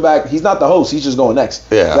done. Give it back. He's not the host. He's just going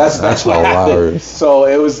next. Yeah, That's what happened. So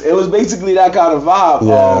it was basically that kind of vibe.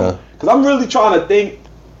 Yeah. Because I'm really trying to think,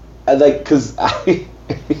 like, because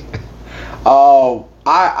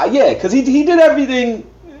because he did everything.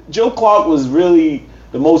 Joe Clark was really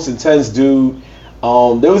the most intense dude.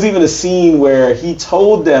 There was even a scene where he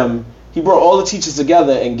told them, he brought all the teachers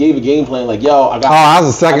together and gave a game plan like, yo, I got that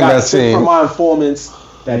was the second best tip scene from my informants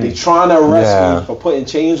that they trying to arrest me for putting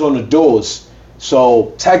chains on the doors.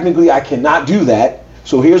 So technically I cannot do that.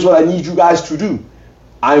 So here's what I need you guys to do.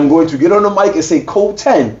 I'm going to get on the mic and say code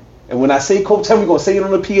 10. And when I say code 10, we're going to say it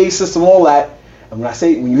on the PA system, all that. And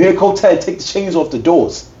when you hear code 10, take the chains off the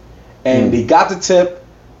doors. And they got the tip.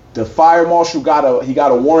 The fire marshal got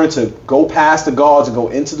a warrant to go past the guards and go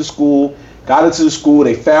into the school. Got into the school.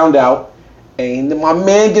 They found out. And my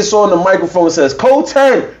man gets on the microphone and says, code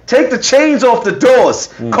 10, take the chains off the doors.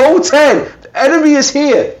 Code 10, the enemy is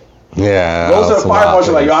here. Yeah. Those are the fire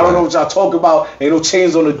marshal like, yo, I don't know what y'all talking about. Ain't no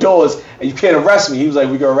chains on the doors, and you can't arrest me. He was like,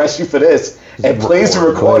 we gonna arrest you for this. And plays the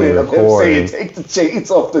recording of him saying, take the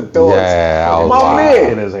chains off the doors. Yeah, my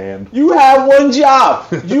man, in his hand. You had one job.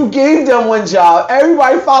 You gave them one job.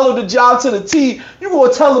 Everybody followed the job to the T. You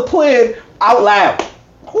gonna tell the plan out loud.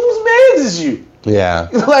 Whose man is you? Yeah.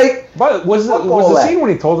 Like, but was the scene when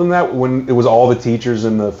he told them that when it was all the teachers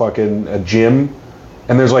in the fucking gym?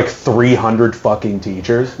 And there's like 300 fucking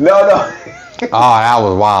teachers. No. Oh, that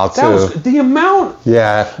was wild too. That was the amount.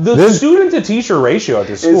 Yeah. The student to teacher ratio at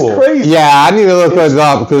this school. It's crazy. Yeah, I need to look this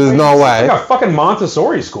up because there's no way. It's like a fucking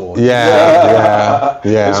Montessori school. Yeah.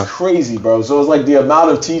 It's crazy, bro. So it's like the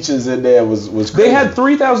amount of teachers in there was crazy. They had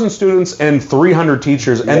 3,000 students and 300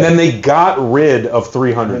 teachers, and then they got rid of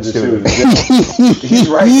 300 students. He's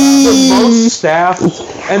right. The most staff,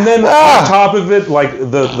 and then on top of it, like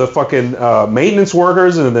the fucking maintenance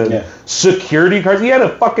workers and the security guards. He had a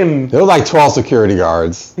fucking. There was like 12 security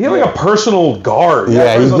guards. He had like a personal guard.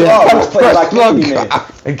 Yeah, he did. Like Candyman.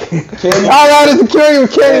 That security was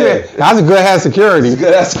Candyman. That's a good ass security. It's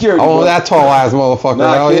good ass security. Oh, that tall ass motherfucker.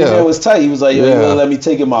 Candyman was tight. He was like, yo, you gonna let me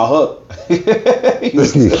take in my hook. What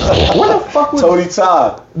the fuck was Tony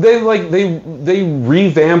Todd? They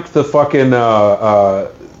revamped the fucking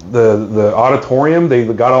the auditorium. They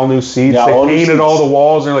got all new seats. Yeah, they painted all the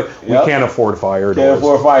walls. They're like, we can't afford fire doors. Can't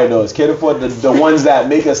afford fire doors. Can't afford the ones that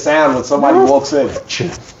make a sound when somebody walks in.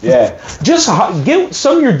 Yeah. Just get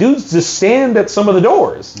some of your dudes to stand at some of the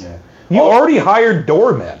doors. Yeah. You already hired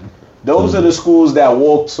doormen. Those are the schools that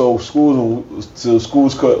walked so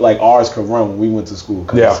schools could, like ours could run when we went to school.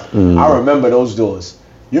 I remember those doors.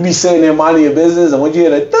 You be sitting there minding your business, and when you hear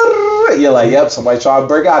the you're like, yep, somebody trying to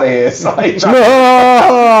break out of here. Somebody trying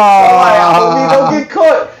I hope you don't get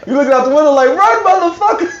caught. You looking out the window like, run,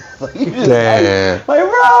 motherfucker. You just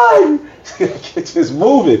run. Just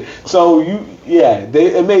moving. So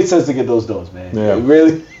it made sense to get those doors, man. Yeah.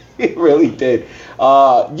 It really did.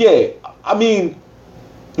 I mean,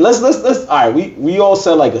 let's all right. We all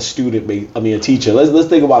said like a student, a teacher. Let's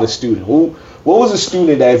think about a student. What was a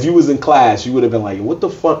student that if you was in class, you would have been like, what the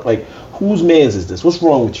fuck? Like, whose man's is this? What's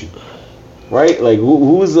wrong with you? Right? Like,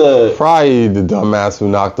 who was probably the dumbass who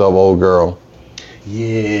knocked up old girl.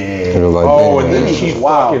 Yeah. Like, and then she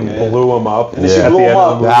fucking blew him up. And she blew him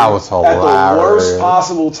up. That was hilarious. At the worst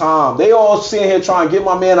possible time. They all sitting here trying to get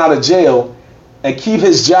my man out of jail and keep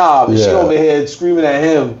his job. And she over here screaming at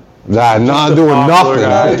him Not doing nothing.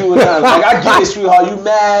 Not doing nothing. Like, I get it, sweetheart. You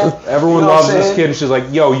mad? Everyone loves this kid, and she's like,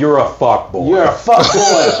 "Yo, you're a fuck boy. You're a fuck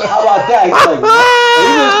boy. How about that?" He's like,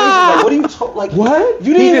 what? What are you talking? Like, what?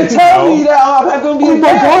 You didn't even tell me that I'm not gonna be. Oh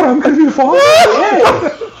my god, I'm gonna be the father. Yeah.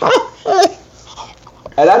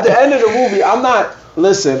 And at the end of the movie, I'm not.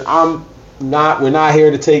 Listen, we're not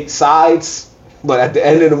here to take sides. But at the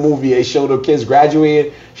end of the movie, they showed her kids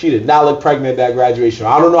graduating. She did not look pregnant at that graduation.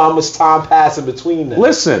 I don't know how much time passed in between them.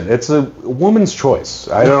 Listen, it's a woman's choice.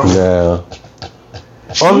 I don't. Yeah.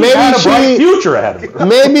 Or maybe had a bright future ahead of her.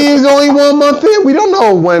 Maybe it's only 1 month in. We don't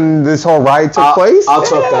know when this whole riot took place. I'll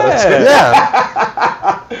talk that.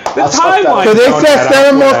 The timeline. So they said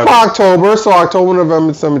 7 months for October. So October,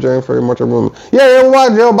 November, December, January, February, March, April. Yeah,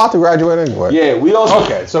 they're about to graduate anyway. Yeah, we also.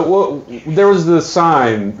 Okay, so there was the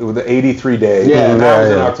sign with the 83 days. Yeah, that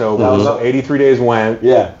was in October. So 83 days went.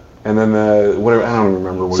 Yeah. And then whatever, I don't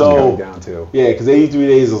remember what it was going down to. Yeah, because 83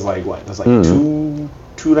 days is like what? That's like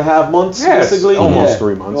 2.5 months, basically. Almost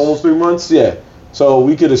 3 months. Almost 3 months, yeah. So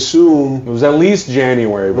we could assume it was at least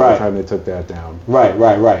January by the time they took that down. Right.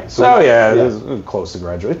 So it was close to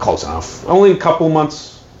graduate. Close enough. Only a couple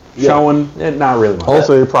months showing, not really much.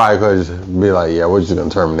 Also, you probably could be like, "Yeah, we're just gonna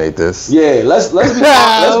terminate this." Yeah, let's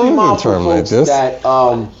be mindful, folks, that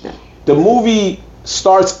the movie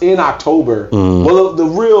starts in October. Well, the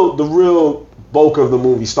real bulk of the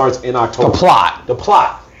movie starts in October. The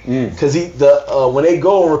plot. Because when they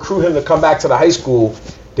go and recruit him to come back to the high school,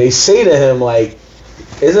 they say to him like,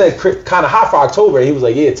 "Isn't it kind of hot for October?" And he was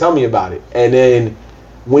like, "Yeah, tell me about it." And then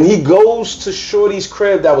when he goes to Shorty's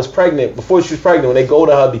crib that was pregnant, before she was pregnant, when they go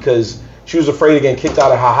to her because she was afraid of getting kicked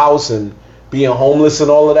out of her house and being homeless and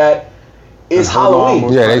all of that, it's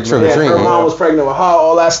Halloween. Yeah, they trick or treat. Her mom was pregnant with her,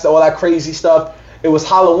 all that crazy stuff. It was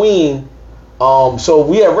Halloween. So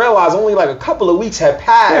we had realized only like a couple of weeks had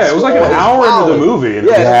passed. Yeah, it was like an hour into the movie. And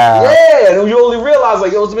and you only realized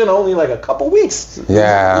like it was been only like a couple weeks.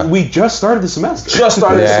 Yeah. We just started the semester. The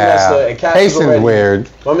semester, and Pacing's weird.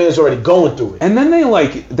 My man's already going through it. And then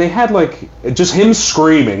they had just him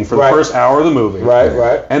screaming for the first hour of the movie.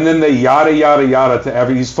 Right. And then they yada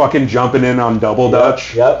to he's fucking jumping in on double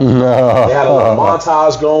dutch. Yep. No. They had a little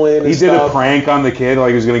montage going. He did a prank on the kid, like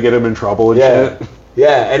he was gonna get him in trouble and shit.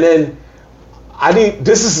 Yeah, and then I think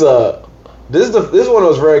this is one of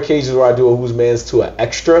those rare occasions where I do a whose man's to an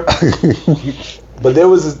extra. But there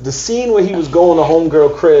was the scene where he was going to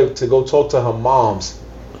homegirl crib to go talk to her mom's.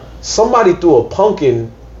 Somebody threw a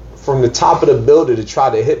pumpkin from the top of the building to try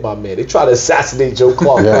to hit my man. They tried to assassinate Joe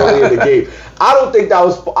Clark early in the game. I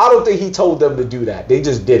don't think he told them to do that. They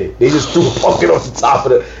just did it. They just threw a pumpkin off the top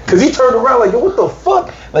of because he turned around like, "Yo, what the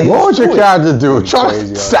fuck?" Like, what would your character do? Try to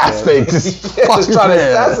assassinate this just try to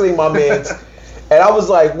assassinate my man. And I was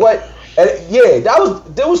like, what? And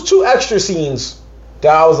there was 2 extra scenes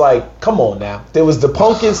that I was like, come on now. There was the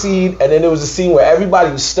pumpkin scene, and then there was a scene where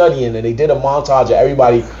everybody was studying, and they did a montage of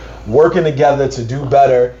everybody working together to do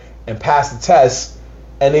better and pass the test.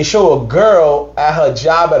 And they show a girl at her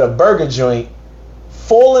job at a burger joint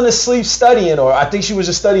falling asleep studying, or I think she was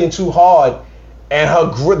just studying too hard, and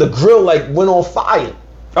the grill like went on fire.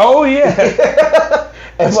 Oh yeah.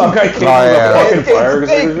 And some guy came with a fucking fire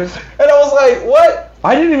extinguisher. And I was like, what?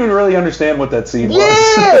 I didn't even really understand what that scene was.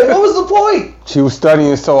 Yeah, what was the point? She was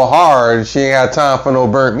studying so hard, she ain't had time for no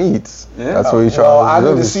burnt meats. Yeah. That's what he tried to do.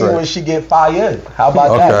 I need to see when she get fired. How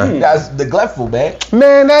about that? That's neglectful, man.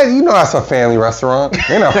 Man, that's a family restaurant.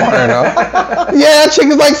 They're not firing up. Yeah, that chick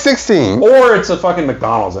is like 16. Or it's a fucking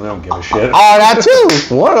McDonald's and they don't give a shit. Oh, that too.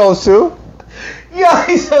 One of those two. Yeah,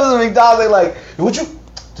 he says to McDonald's, they like, what you...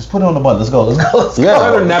 Just put it on the button. Let's go. Yeah,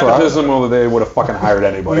 rather nepotism or they would have fucking hired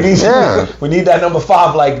anybody. We need that number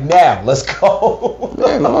 5 like now. Let's go.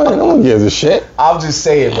 Yeah, no one gives a shit. I'm just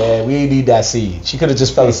saying, man. We need that scene. She could have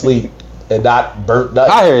just fell asleep and not burnt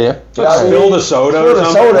nothing. I hear you. Spilled a soda or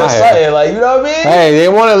something. Like, you know what I mean? Hey, they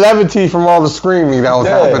wanted levity from all the screaming that was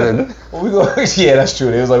happening. Yeah, that's true.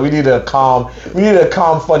 It was like we needed a calm,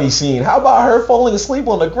 funny scene. How about her falling asleep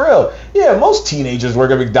on the grill? Yeah, most teenagers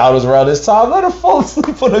work at McDonald's around this time. Let her fall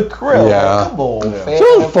asleep on the grill. Yeah, like, come on, fam. She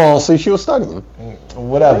was falling asleep. She was studying.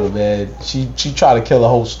 Whatever, man. She tried to kill the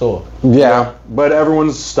whole store. Yeah, but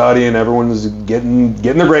everyone's studying. Everyone's getting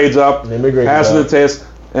their grades up, passing the test.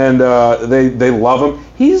 And they love him.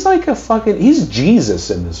 He's like he's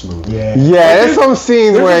Jesus in this movie. Yeah. There's some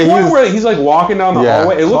scenes where he's like walking down the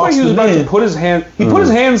hallway. It looked like he was about to put his hand. He put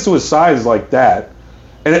his hands to his sides like that,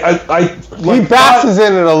 And he bashes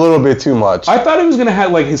in it a little bit too much. I thought he was gonna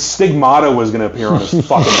have like his stigmata was gonna appear on his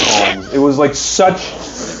fucking palms. It was like such.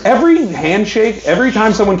 Every handshake, every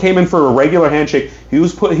time someone came in for a regular handshake, he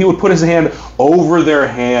would put his hand over their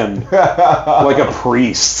hand like a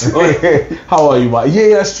priest. How are you, Mike?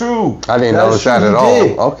 Yeah, that's true. I didn't notice that at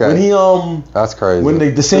all. Okay. When he that's crazy. When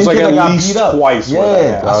the same kid that got beat up twice.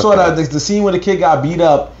 Yeah, I saw that the scene where the kid got beat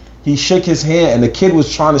up. He shook his hand, and the kid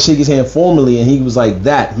was trying to shake his hand formally, and he was like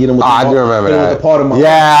that. Hit him with I do remember that. With the part of my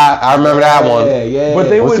I remember that one. Yeah. But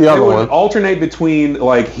they would alternate between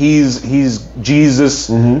like he's Jesus,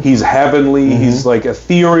 he's heavenly, he's like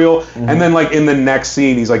ethereal, and then like in the next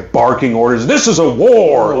scene he's like barking orders. This is a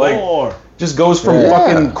war. Just goes from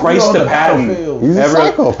fucking Christ to Patton. He's a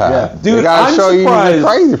psychopath. Yeah. Dude, they gotta show you he's a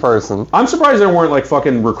crazy person. I'm surprised there weren't like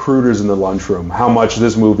fucking recruiters in the lunchroom. How much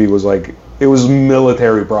this movie was like. It was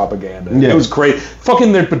military propaganda. Yeah. It was great.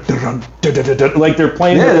 Fucking like they're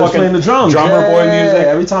playing the drums. Drummer boy music.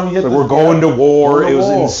 Every time you get we're going to war. It was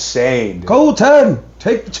insane. Code 10.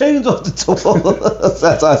 Take the chains off the door. That's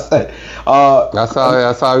what I said.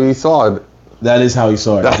 That's how he saw it. That is how he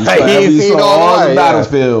saw it. He saw all the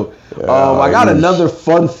battlefield. I got another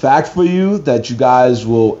fun fact for you that you guys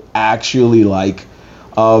will actually like.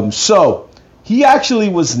 So he actually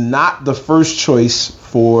was not the first choice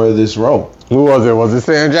for this role. Who was it? Was it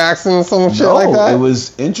Sam Jackson or some shit like that? It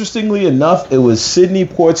was, interestingly enough, it was Sidney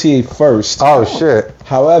Poitier first. Oh, shit.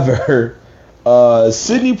 However,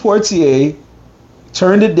 Sidney Poitier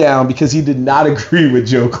turned it down because he did not agree with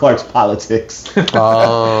Joe Clark's politics.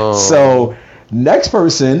 Oh. So, next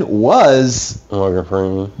person was Morgan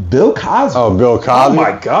Freeman. Bill Cosby. Oh, Bill Cosby. Oh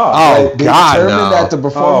my God. They determined that the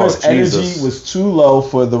performer's energy was too low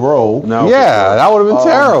for the role. No. Yeah, that would have been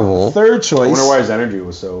terrible. Third choice. I wonder why his energy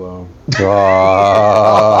was so low.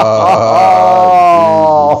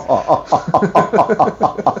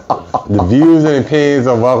 The views and opinions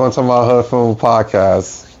of Welcome to My Hood Film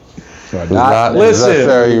Podcast. Not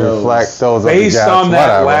necessarily reflect those based on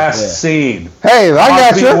that last scene. Hey, I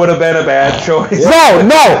got you. Would have been a bad choice.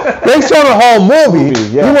 No. Based on the whole movie,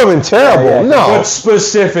 he would have been terrible. No, but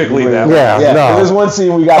specifically that. No. There's one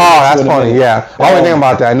scene we got. Oh, that's funny. Yeah, I wasn't thinking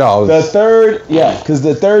about that. No, the third. Yeah, because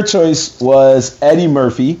the third choice was Eddie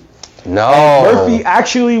Murphy. No, and Murphy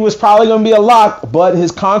actually was probably going to be a lock, but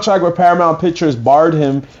his contract with Paramount Pictures barred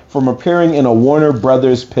him from appearing in a Warner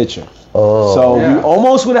Brothers picture. Oh, so we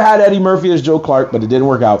almost would have had Eddie Murphy as Joe Clark, but it didn't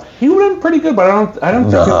work out. He would have been pretty good, but I don't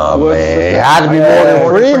think it was. It had to be Morgan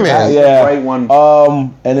Freeman. Yeah, right one.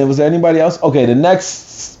 And was there anybody else? Okay, the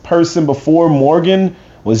next person before Morgan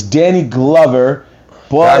was Danny Glover.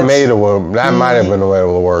 But that might have been the way it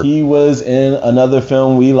would work. He was in another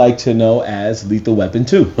film we like to know as Lethal Weapon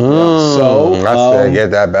 2. So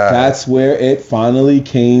get that back. That's where it finally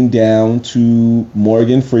came down to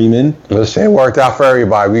Morgan Freeman. This shit worked out for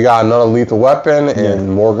everybody. We got another Lethal Weapon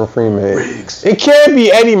and Morgan Freeman. It can't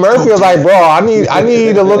be Eddie Murphy. Was like, bro, I need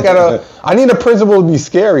to look at I need the principal to be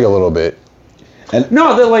scary a little bit. And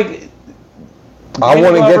they're like. I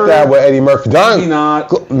want to get that with Eddie Murphy. Maybe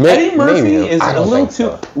not. Eddie Murphy is a little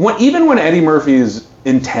too. Even when Eddie Murphy is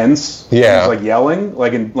intense, he's like yelling,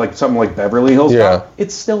 like in like something like Beverly Hills. Yeah,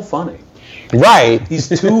 it's still funny. Right. He's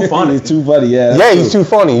too funny. He's too funny. Yeah. Yeah, he's too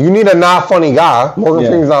funny. You need a not funny guy. Morgan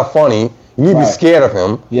Freeman's not funny. You need to be scared of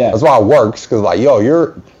him. Yeah. That's why it works. Because like,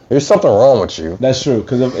 there's something wrong with you. That's true.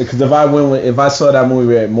 Because if I saw that movie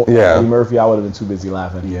with Eddie Murphy, I would have been too busy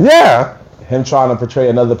laughing. Yeah. Him trying to portray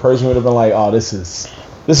another person would have been like, oh, this is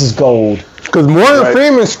gold. Because Morgan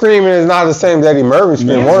Freeman screaming is not the same as Eddie Murphy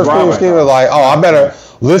screaming. Morgan Freeman screaming is like, oh, I better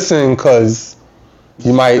listen because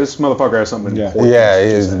you might. This motherfucker has something. Yeah,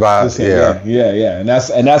 he's about. Yeah. And that's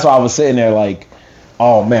why I was sitting there like,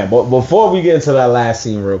 oh man. But before we get into that last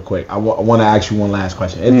scene, real quick, I want to ask you one last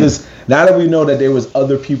question. Now that we know that there was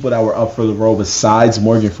other people that were up for the role besides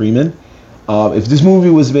Morgan Freeman, if this movie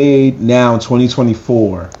was made now in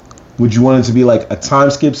 2024. Would you want it to be like a time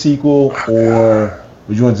skip sequel, or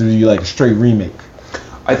would you want it to be like a straight remake?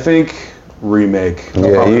 I think remake.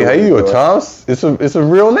 Yeah, how you do a time? It's a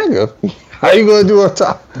real nigga. How you gonna do a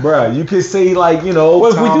time? Bruh, you could say like, well,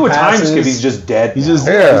 if we do a time skip, he's just dead. He's just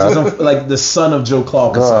like the son of Joe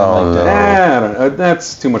Clark or something like that. I don't know.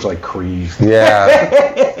 That's too much like Creed. Yeah.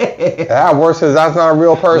 That works because that's not a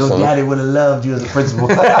real person. Your daddy would have loved you as a principal.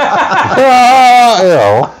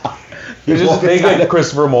 They get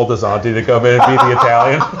Christopher Moltisanti to come in and be the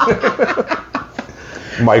Italian.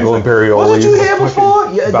 Michael Imperioli. Wasn't you here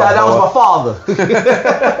before? Yeah, that was my father.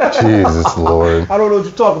 Jesus Lord. I don't know what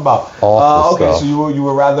you're talking about. Okay, so you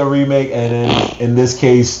would rather remake, and in this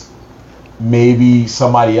case, maybe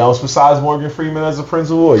somebody else besides Morgan Freeman as a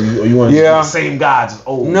principal, or you want to do the same guy just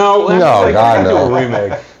old? No, No, like, God, I do no. a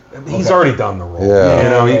remake. He's already done the role. Yeah. You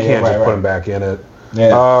know, you Yeah, can't just right. put him back in it.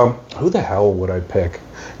 Yeah. Who the hell would I pick?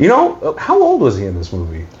 You know, how old was he in this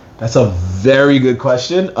movie? That's a very good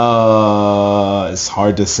question. It's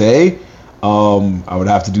hard to say. I would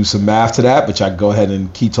have to do some math to that, but I can go ahead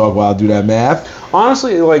and keep talking while I do that math.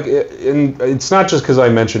 Honestly, like, it's not just because I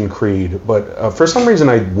mentioned Creed, but for some reason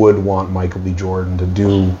I would want Michael B. Jordan to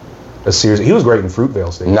do a series. He was great in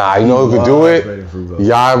Fruitvale Station. Nah, you know who could do it?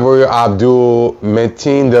 Yahweh Abdul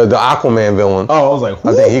Mateen, the Aquaman villain. Oh, I was like,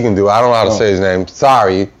 I think he can do it. I don't know how to say his name.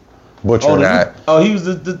 Sorry, butchering that. He was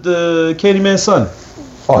the Candyman's son.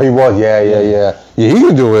 Oh, he was. Yeah. Yeah, he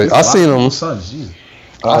can do it. I seen him. Sons, geez.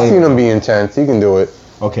 I seen him be intense. He can do it.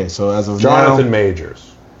 Okay, so as of Jonathan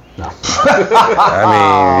Majors. No.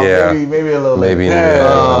 I mean, yeah. Maybe a little Maybe.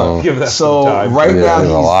 later. Give that So some time. right Yeah, now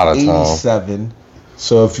there's a lot of he's time. 87.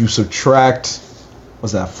 So if you subtract,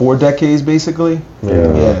 what's that? 4 decades basically.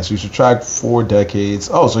 Yeah. So you subtract 4 decades.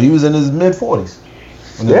 Oh, so he was in his mid 40s.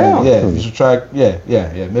 Yeah. Yeah. If you subtract, mid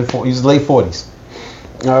 40s. He's late 40s.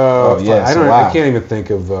 I wow. can't even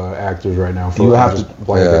think of actors right now. You have to.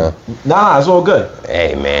 Yeah. Nah, it's all good.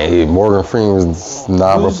 Hey, man, Morgan Freeman's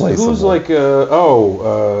not replaceable. Who's like Denzel's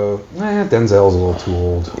a little too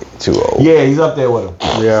old. Too old. Yeah, he's up there with him.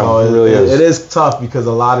 Yeah, So it really is. It is tough because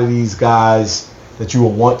a lot of these guys that you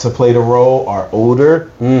will want to play the role are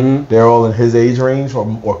older. Mm-hmm. They're all in his age range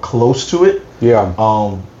or close to it. Yeah.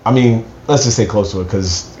 I mean, let's just say close to it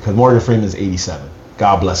because Morgan Freeman is 87.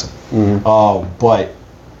 God bless him. Mm-hmm. But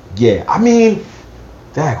yeah, I mean,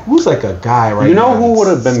 Dak, who's like a guy right now? You know who would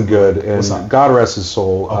have been good, What's and up? God rest his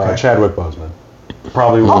soul, Chadwick Boseman.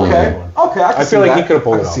 Probably would have been one. Okay, I feel like he could have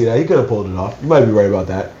pulled it I can off. see that. He could have pulled it off. You might be right about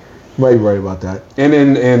that. And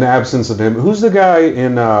in absence of him, who's the guy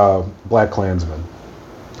in Black Klansman?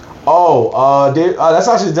 That's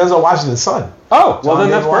actually Denzel Washington's son. Oh, well John then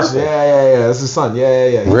that's David Washington. perfect. Yeah. That's his son.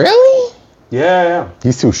 Yeah. Really? Yeah.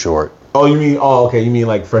 He's too short. Oh, you mean? Oh, okay. You mean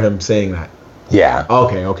like for him saying that? Yeah.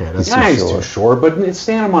 Okay. That's Nah, he's too short, but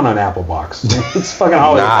stand him on an apple box. It's fucking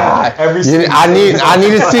Hollywood. I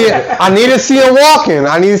need to see it. I need to see him walking.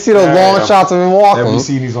 I need to see those long shots of him walking. Every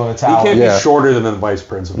scene he's on a He towel. can't be shorter than the vice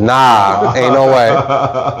principal. Nah, ain't no way.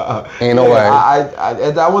 Ain't no way.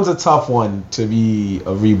 I that one's a tough one to be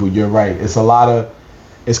a reboot. You're right. It's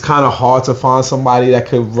kind of hard to find somebody that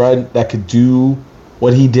could do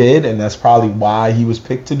what he did, and that's probably why he was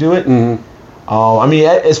picked to do it. Mm-hmm. I mean,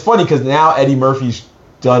 it's funny because now Eddie Murphy's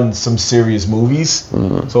done some serious movies,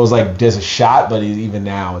 so it's like there's a shot, but even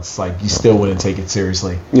now it's like you still wouldn't take it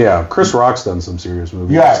seriously. Yeah, Chris Rock's done some serious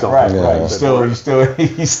movies. Yeah, Still right.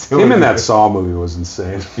 He's still. Him in that Saw movie was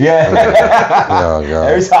insane. Yeah. Oh, God.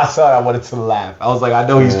 Every time I saw it, I wanted to laugh. I was like, I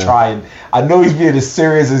know he's trying. I know he's being as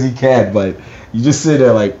serious as he can, but you just sit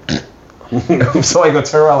there like, somebody gonna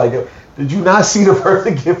turn around like, did you not see the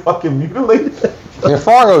person get fucking mutilated? In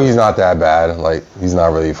Fargo, he's not that bad. Like, he's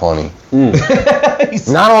not really funny.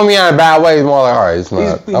 Not on me in a bad way. He's more like, all right, it's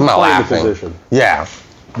not. He's I'm not playing the laughing. position. Yeah.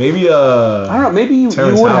 Maybe I don't know. Maybe you would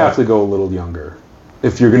Terrence Howard. have to go a little younger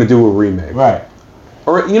if you're gonna do a remake. Right.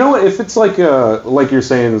 Or you know what? If it's like you're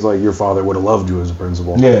saying, is like your father would have loved you as a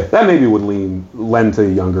principal. Yeah. That maybe would lend to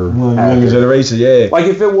younger Younger generation, yeah. Like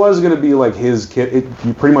if it was gonna be like his kid,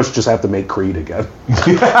 you pretty much just have to make Creed again.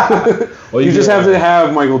 You just have to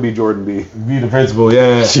have Michael B. Jordan be the principal,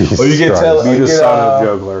 yeah. Jesus Or you get Christ. be the son of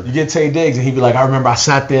Joe Clark. You get Tay Diggs, and he'd be like, I remember I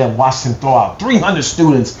sat there and watched him throw out 300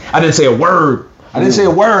 students. I didn't say a word. I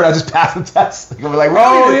just passed the test. Like, like,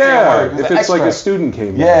 Oh yeah. If it's like a student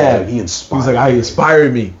came, yeah, he inspired. He's like, he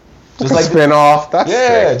inspired me. Just like spin off. That's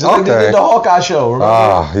sick. Just like they did the Hawkeye show. Remember?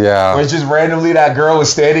 Oh, yeah. Where it's just randomly that girl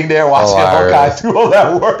was standing there watching Hilarious. Hawkeye do all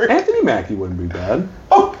that work. Anthony Mackie wouldn't be bad.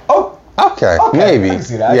 Okay, maybe. I can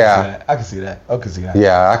see that. Yeah. I can see that.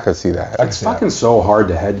 Yeah, I could see that. It's fucking so hard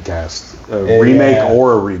to headcast a remake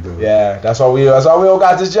or a reboot. Yeah, that's why we all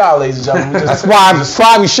got this job, ladies and gentlemen. That's why it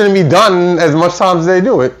probably shouldn't be done as much times as they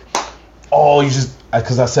do it. Oh,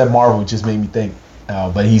 because I said Marvel just made me think.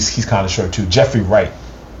 But he's kind of short too. Jeffrey Wright.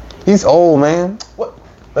 He's old, man. What?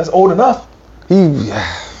 That's old enough.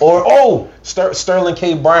 Sterling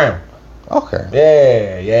K. Brown. Okay.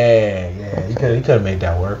 Yeah. He could have made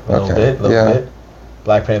that work a little bit.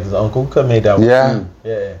 Black Panther's uncle could have made that work.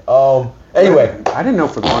 Yeah. Anyway, I didn't know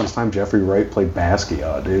for the longest time Jeffrey Wright played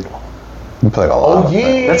Basquiat, dude. He played a lot of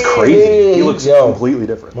things. That's crazy. He looks completely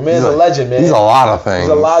different. My man's a legend, man. He's a lot of things. He's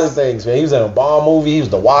a lot of things, man. He was in a Bond movie. He was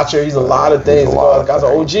the Watcher. He's a lot of things. The guy's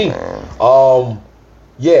an OG.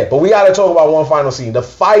 Yeah, but we got to talk about one final scene. The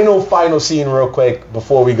final scene real quick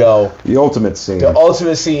before we go. The ultimate scene. The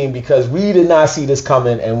ultimate scene, because we did not see this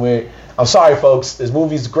coming, and I'm sorry, folks. This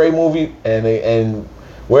movie's a great movie, and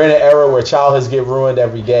we're in an era where childhoods get ruined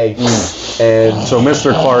every day. And so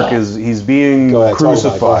Mr. Clark he's being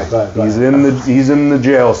crucified. Go ahead. He's in the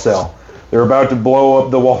jail cell. They're about to blow up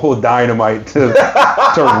the wall with dynamite to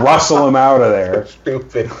rustle him out of there.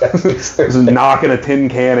 Stupid. Just knocking a tin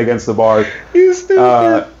can against the bar. You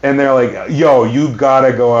stupid. And they're like, "Yo, you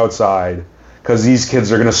gotta go outside because these kids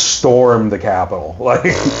are gonna storm the Capitol." Like,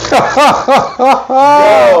 yo,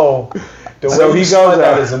 the way he goes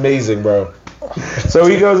out is amazing, bro. So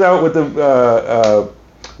he goes out with the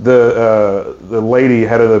lady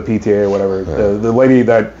head of the PTA or whatever, the lady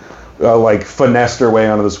that finessed her way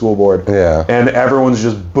onto the school board. Yeah. And everyone's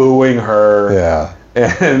just booing her. Yeah.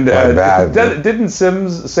 And didn't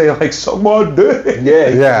Sims say like suck my dick?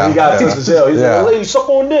 Yeah. He got to jail. He's like, lady, suck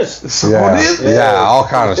on this. Suck on this. Yeah, all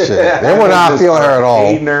kind of shit. They were not feeling her at all.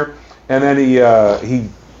 Hating her. And then he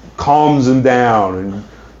calms him down and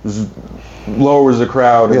just lowers the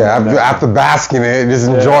crowd. Yeah, after basking in it, just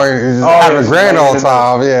enjoying it, just having a grand old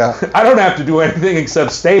time. Yeah. I don't have to do anything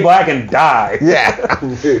except stay black and die. Yeah.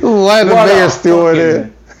 Let the mayor steward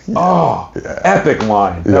it. Oh, epic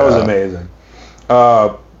line. That was amazing.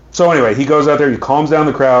 So anyway, he goes out there, he calms down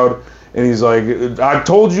the crowd, and he's like, "I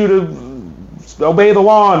told you to obey the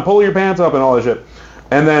law and pull your pants up and all that shit."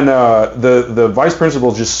 And then the vice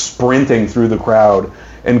principal's just sprinting through the crowd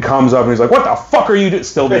and comes up and he's like, "What the fuck are you doing?"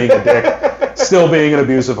 Still being a dick, still being an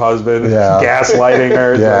abusive husband, gaslighting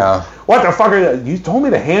her. Yeah. Like, what the fuck are you? You told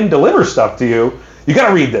me to hand deliver stuff to you. You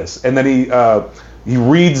gotta read this. And then he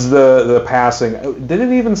reads the passing. Did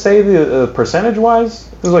it even say the percentage wise?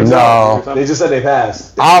 It was like no. They just said they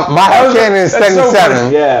passed. My headcanon is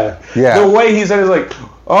 77. Yeah. The way he said it is like,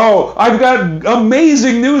 "Oh, I've got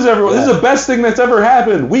amazing news, everyone. This is the best thing that's ever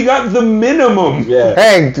happened. We got the minimum." Yeah.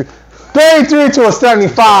 Hey, 33 to a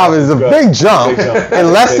 75 is a big jump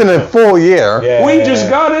in less than a full year. Yeah. We just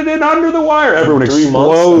got it in under the wire. Everyone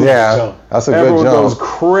explodes. Yeah, that's a Everyone good jump. goes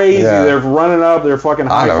crazy. Yeah. They're running up. They're fucking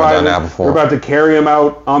high-fiving. They're about to carry him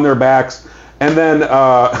out on their backs. And then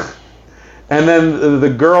the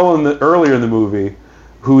girl earlier in the movie,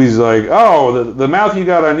 who he's like, "Oh, the mouth you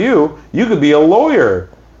got on you could be a lawyer."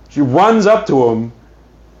 She runs up to him,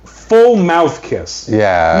 full mouth kiss.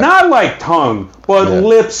 Yeah. Not like tongue, but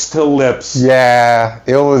lips to lips. Yeah,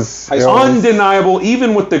 it was undeniable,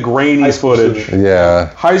 even with the grainy footage. Yeah.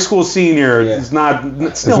 High school senior, it's not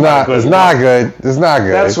good. It's not good.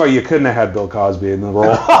 That's why you couldn't have had Bill Cosby in the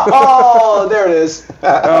role. Oh, there it is.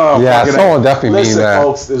 Someone definitely mean that.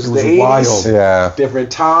 Folks, it was the 80s. Wild. Yeah.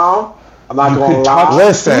 Different time. I'm not going to lie.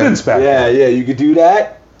 Listen. Yeah, you could do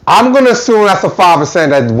that. I'm going to assume that's a 5%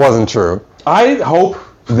 that wasn't true. I hope.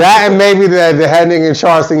 That and maybe the head nigga in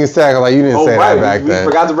charge thing you said, like you didn't say that back then.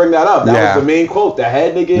 We forgot to bring that up. That was the main quote. The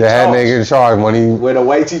head nigga in charge. The head nigga in charge when a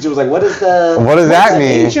white teacher was like, what does that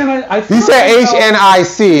mean? He said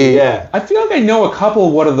HNIC. Yeah. I feel like I know a couple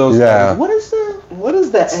of what are those things. What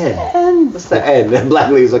is the N? What's the N? Then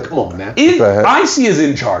black lady's like, come on, man. IC is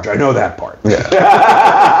in charge. I know that part. Yeah.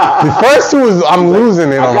 The first two is I'm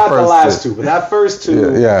losing it on the first two. I got the last two, but that first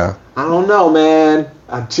two, I don't know, man.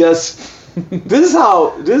 This is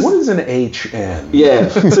how. What is an HN? Yeah,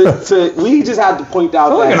 we just had to point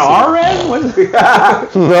out like that an RN.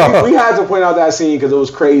 We had to point out that scene because it was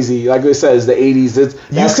crazy. Like I said, it's the '80s.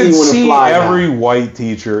 You could see every white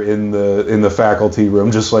teacher in the faculty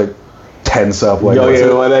room just like tense up. Like, what the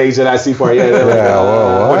HNIC part?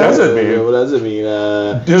 Yeah. What does it mean? What does it mean?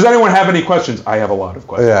 Does anyone have any questions? I have a lot of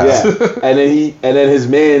questions. Yeah. And then his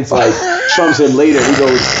man's like trumps him later. He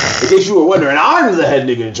goes, in case you were wondering, I'm the head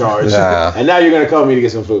nigga in charge. Yeah. And now you're gonna come me to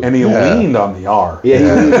get some food. And he leaned on the R. Yeah, he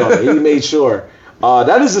leaned on it. He made sure.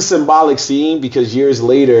 That is a symbolic scene because years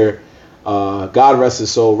later, God rest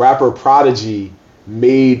his soul, rapper Prodigy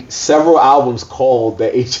made several albums called the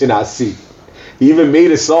HNIC. He even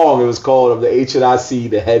made a song. It was called "The HNIC,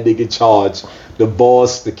 the head nigga in charge, the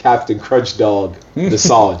boss, the Captain Crunch Dog, the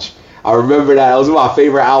Sarge." I remember that. It was one of my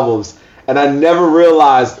favorite albums. And I never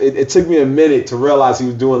realized, it took me a minute to realize he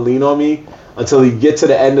was doing Lean On Me until he get to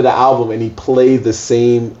the end of the album and he played the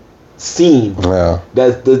same scene. Yeah.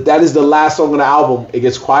 That is the last song on the album. It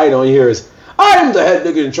gets quiet on here is, I'm the head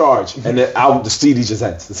nigga in charge. And the CD just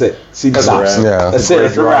ends. That's it. CD stops. That's it.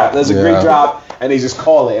 That's a rap. That's a great drop. And they just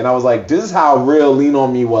call it. And I was like, this is how real Lean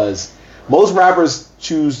On Me was. Most rappers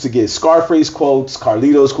choose to get Scarface quotes,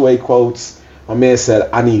 Carlito's quotes, My man said,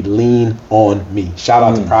 I need Lean on Me. Shout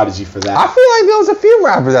out to Prodigy for that. I feel like there was a few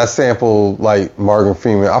rappers that sampled like Morgan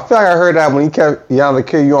Freeman. I feel like I heard that when he kept yelling to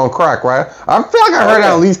kill you on crack, right? I feel like I heard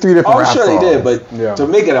that at least 3 different rap songs. I'm sure they did, but to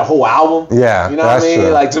make it a whole album, you know what I mean? True.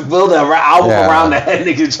 Like to build an album around the head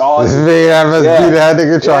nigga charge. Be the head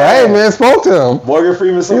nigga in charge. Hey man, spoke to him. Morgan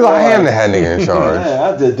Freeman. He's like, I am the head nigga in charge. Yeah,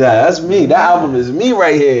 I did that. That's me. That album is me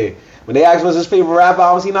right here. When they asked what's his favorite rap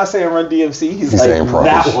album, he's not saying Run DMC. He's like,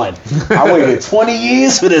 that one. I waited 20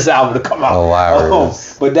 years for this album to come out.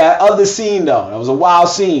 Hilarious. But that other scene, though, that was a wild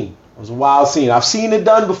scene. I've seen it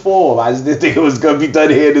done before. I just didn't think it was going to be done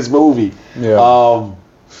here in this movie. Yeah.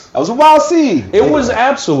 That was a wild scene. It was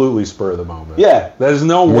absolutely spur of the moment. Yeah. There's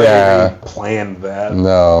no way they planned that.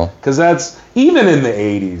 No. Because that's, even in the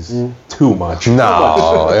 80s, too much.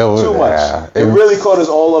 No, it was too much. It really caught us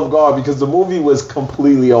all off guard because the movie was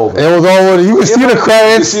completely over. It was over. You could see the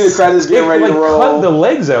credits. You see the credits getting ready to roll. Cut the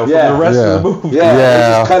legs out from the rest of the movie.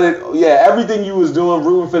 Just cut it. Yeah, everything you was doing,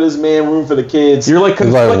 rooting for this man, rooting for the kids. You're like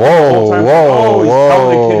conflicted the whole time. He's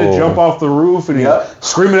telling the kid to jump off the roof and he's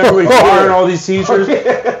screaming at everybody, firing all these teachers.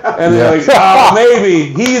 And they're like,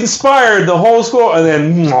 maybe he inspired the whole school. And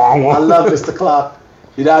then, I love Mr. Clark.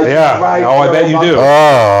 You know, right. Oh, I bet you do.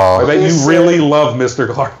 I bet you really love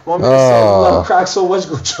Mr. Clark. My man said, you love crack so much,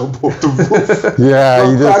 go jump off the roof.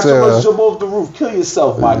 Yeah, you did crack so much, jump off the roof. Kill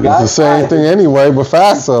yourself, my guy. It's the same thing anyway, but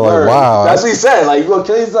faster. Like, wow. That's what he said. Like, you gonna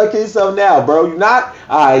kill yourself now, bro. You not?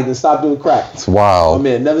 All right, then stop doing crack. It's wild. My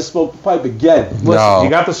man never smoked the pipe again. Listen, you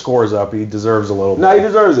got the scores up. He deserves a little bit. No, he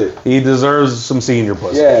deserves it. He deserves some senior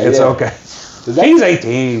pussy. Yeah, it's okay. He's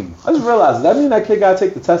 18. I just realized, does that mean that kid gotta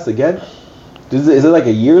take the test again? Is it like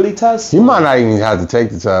a yearly test? You might not even have to take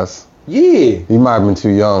the test. Yeah. You might have been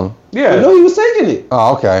too young. Yeah. No, he was taking it.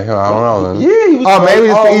 Oh, okay. I don't know then. Yeah, he was. Oh, maybe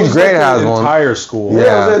it's each grade has one. Entire school. Yeah,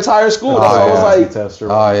 it was the entire school. That's why I was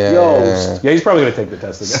like, yeah, he's probably gonna take the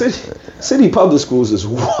test again. City public schools is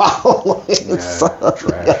wild.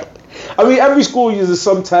 Trash. I mean, every school uses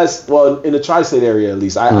some test. Well, in the tri-state area at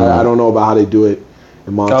least. I don't know about how they do it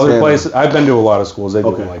in Montana. Other places, I've been to a lot of schools. They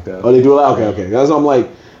do it like that. Oh, they do it. Okay. That's what I'm like.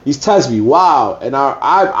 These tests be wild, and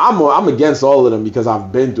I'm against all of them because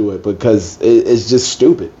I've been through it because it's just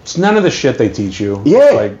stupid. It's none of the shit they teach you.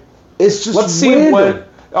 Yeah, it's just let's see what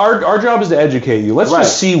our job is to educate you. Let's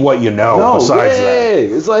just see what you know. Besides that,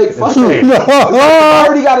 it's like fuck it. I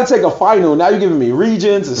already got to take a final. Now you're giving me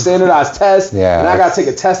regions and standardized tests, and I got to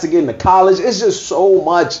take a test to get into college. It's just so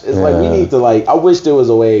much. It's like we need to I wish there was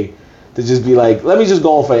a way to just be like, let me just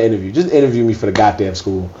go on for an interview. Just interview me for the goddamn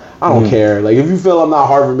school. I don't care. Like, if you feel I'm not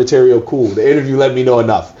Harvard material, cool. The interview let me know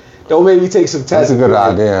enough. Don't make me take some tests. That's a good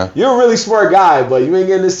idea. You're a really smart guy, but you ain't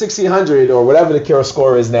getting this 1600 or whatever the Kira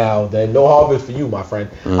score is now. Then no Harvard for you, my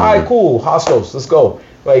friend. All right, cool. Hostos, let's go.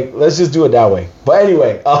 Like, let's just do it that way. But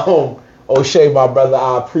anyway, O'Shea, my brother,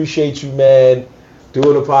 I appreciate you, man,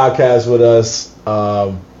 doing the podcast with us.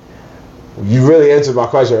 You really answered my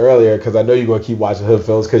question earlier because I know you're going to keep watching hood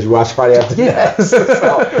films because you watch Friday After Next.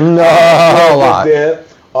 A lot.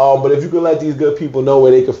 But if you could let these good people know where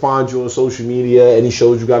they can find you on social media, any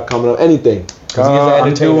shows you got coming up, anything.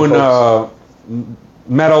 I'm doing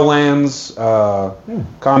Meadowlands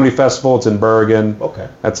Comedy Festival. It's in Bergen. Okay.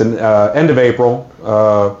 That's in end of April.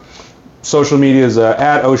 Social media is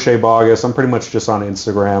at O'Shea Bogus. I'm pretty much just on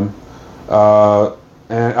Instagram.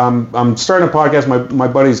 And I'm starting a podcast. My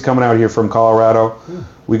buddy's coming out here from Colorado.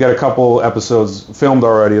 We got a couple episodes filmed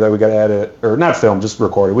already that we got to edit, or not filmed, just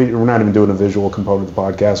recorded. We're not even doing a visual component of the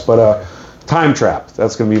podcast. But Time Trap,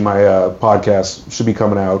 that's going to be my podcast. Should be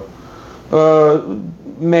coming out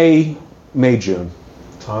May, June.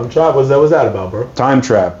 Time Trap? What's that about, bro? Time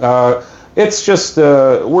Trap. It's just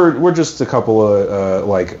we're just a couple of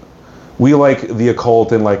we like the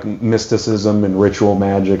occult and like mysticism and ritual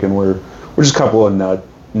magic, and we're just a couple of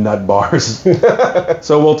nut bars.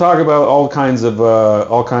 So we'll talk about all kinds of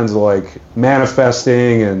like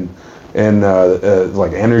manifesting and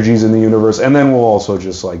like energies in the universe, and then we'll also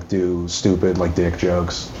just like do stupid like dick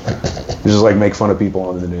jokes. Just like make fun of people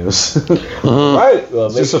on the news. Right. Well,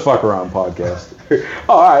 it's just a fuck around podcast.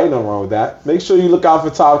 All right, ain't nothing wrong with that. Make sure you look out for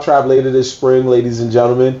Time Trap later this spring, ladies and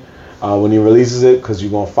gentlemen, when he releases it, because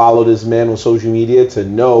you're gonna follow this man on social media to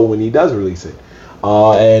know when he does release it.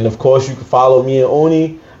 And of course, you can follow me and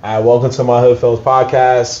Oni at Welcome to My Hood Films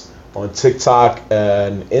Podcast on TikTok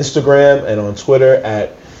and Instagram, and on Twitter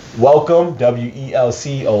at Welcome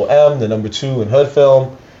WELCOM, the number 2 in Hood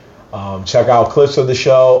Film. Check out clips of the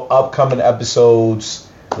show, upcoming episodes,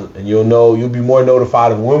 and you'll be more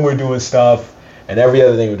notified of when we're doing stuff and every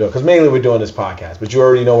other thing we're doing. Because mainly we're doing this podcast, but you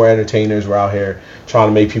already know we're entertainers. We're out here trying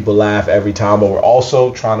to make people laugh every time, but we're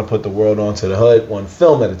also trying to put the world onto the hood, one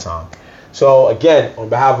film at a time. So again, on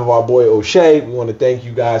behalf of our boy O'Shea, we want to thank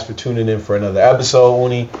you guys for tuning in for another episode.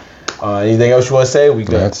 Uni, anything else you want to say? We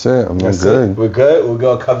good? That's it. Good. We're good. We're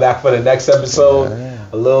gonna come back for the next episode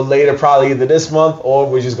a little later, probably either this month or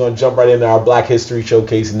we're just gonna jump right into our Black History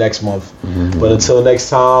Showcase next month. But until next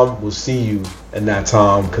time, we'll see you in that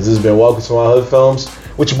time. Because this has been Welcome to My Hood Films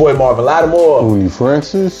with your boy Marvin Lattimore, Uni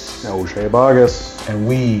Francis, O'Shea Vargas, and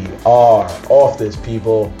we are off this,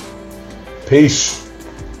 people. Peace.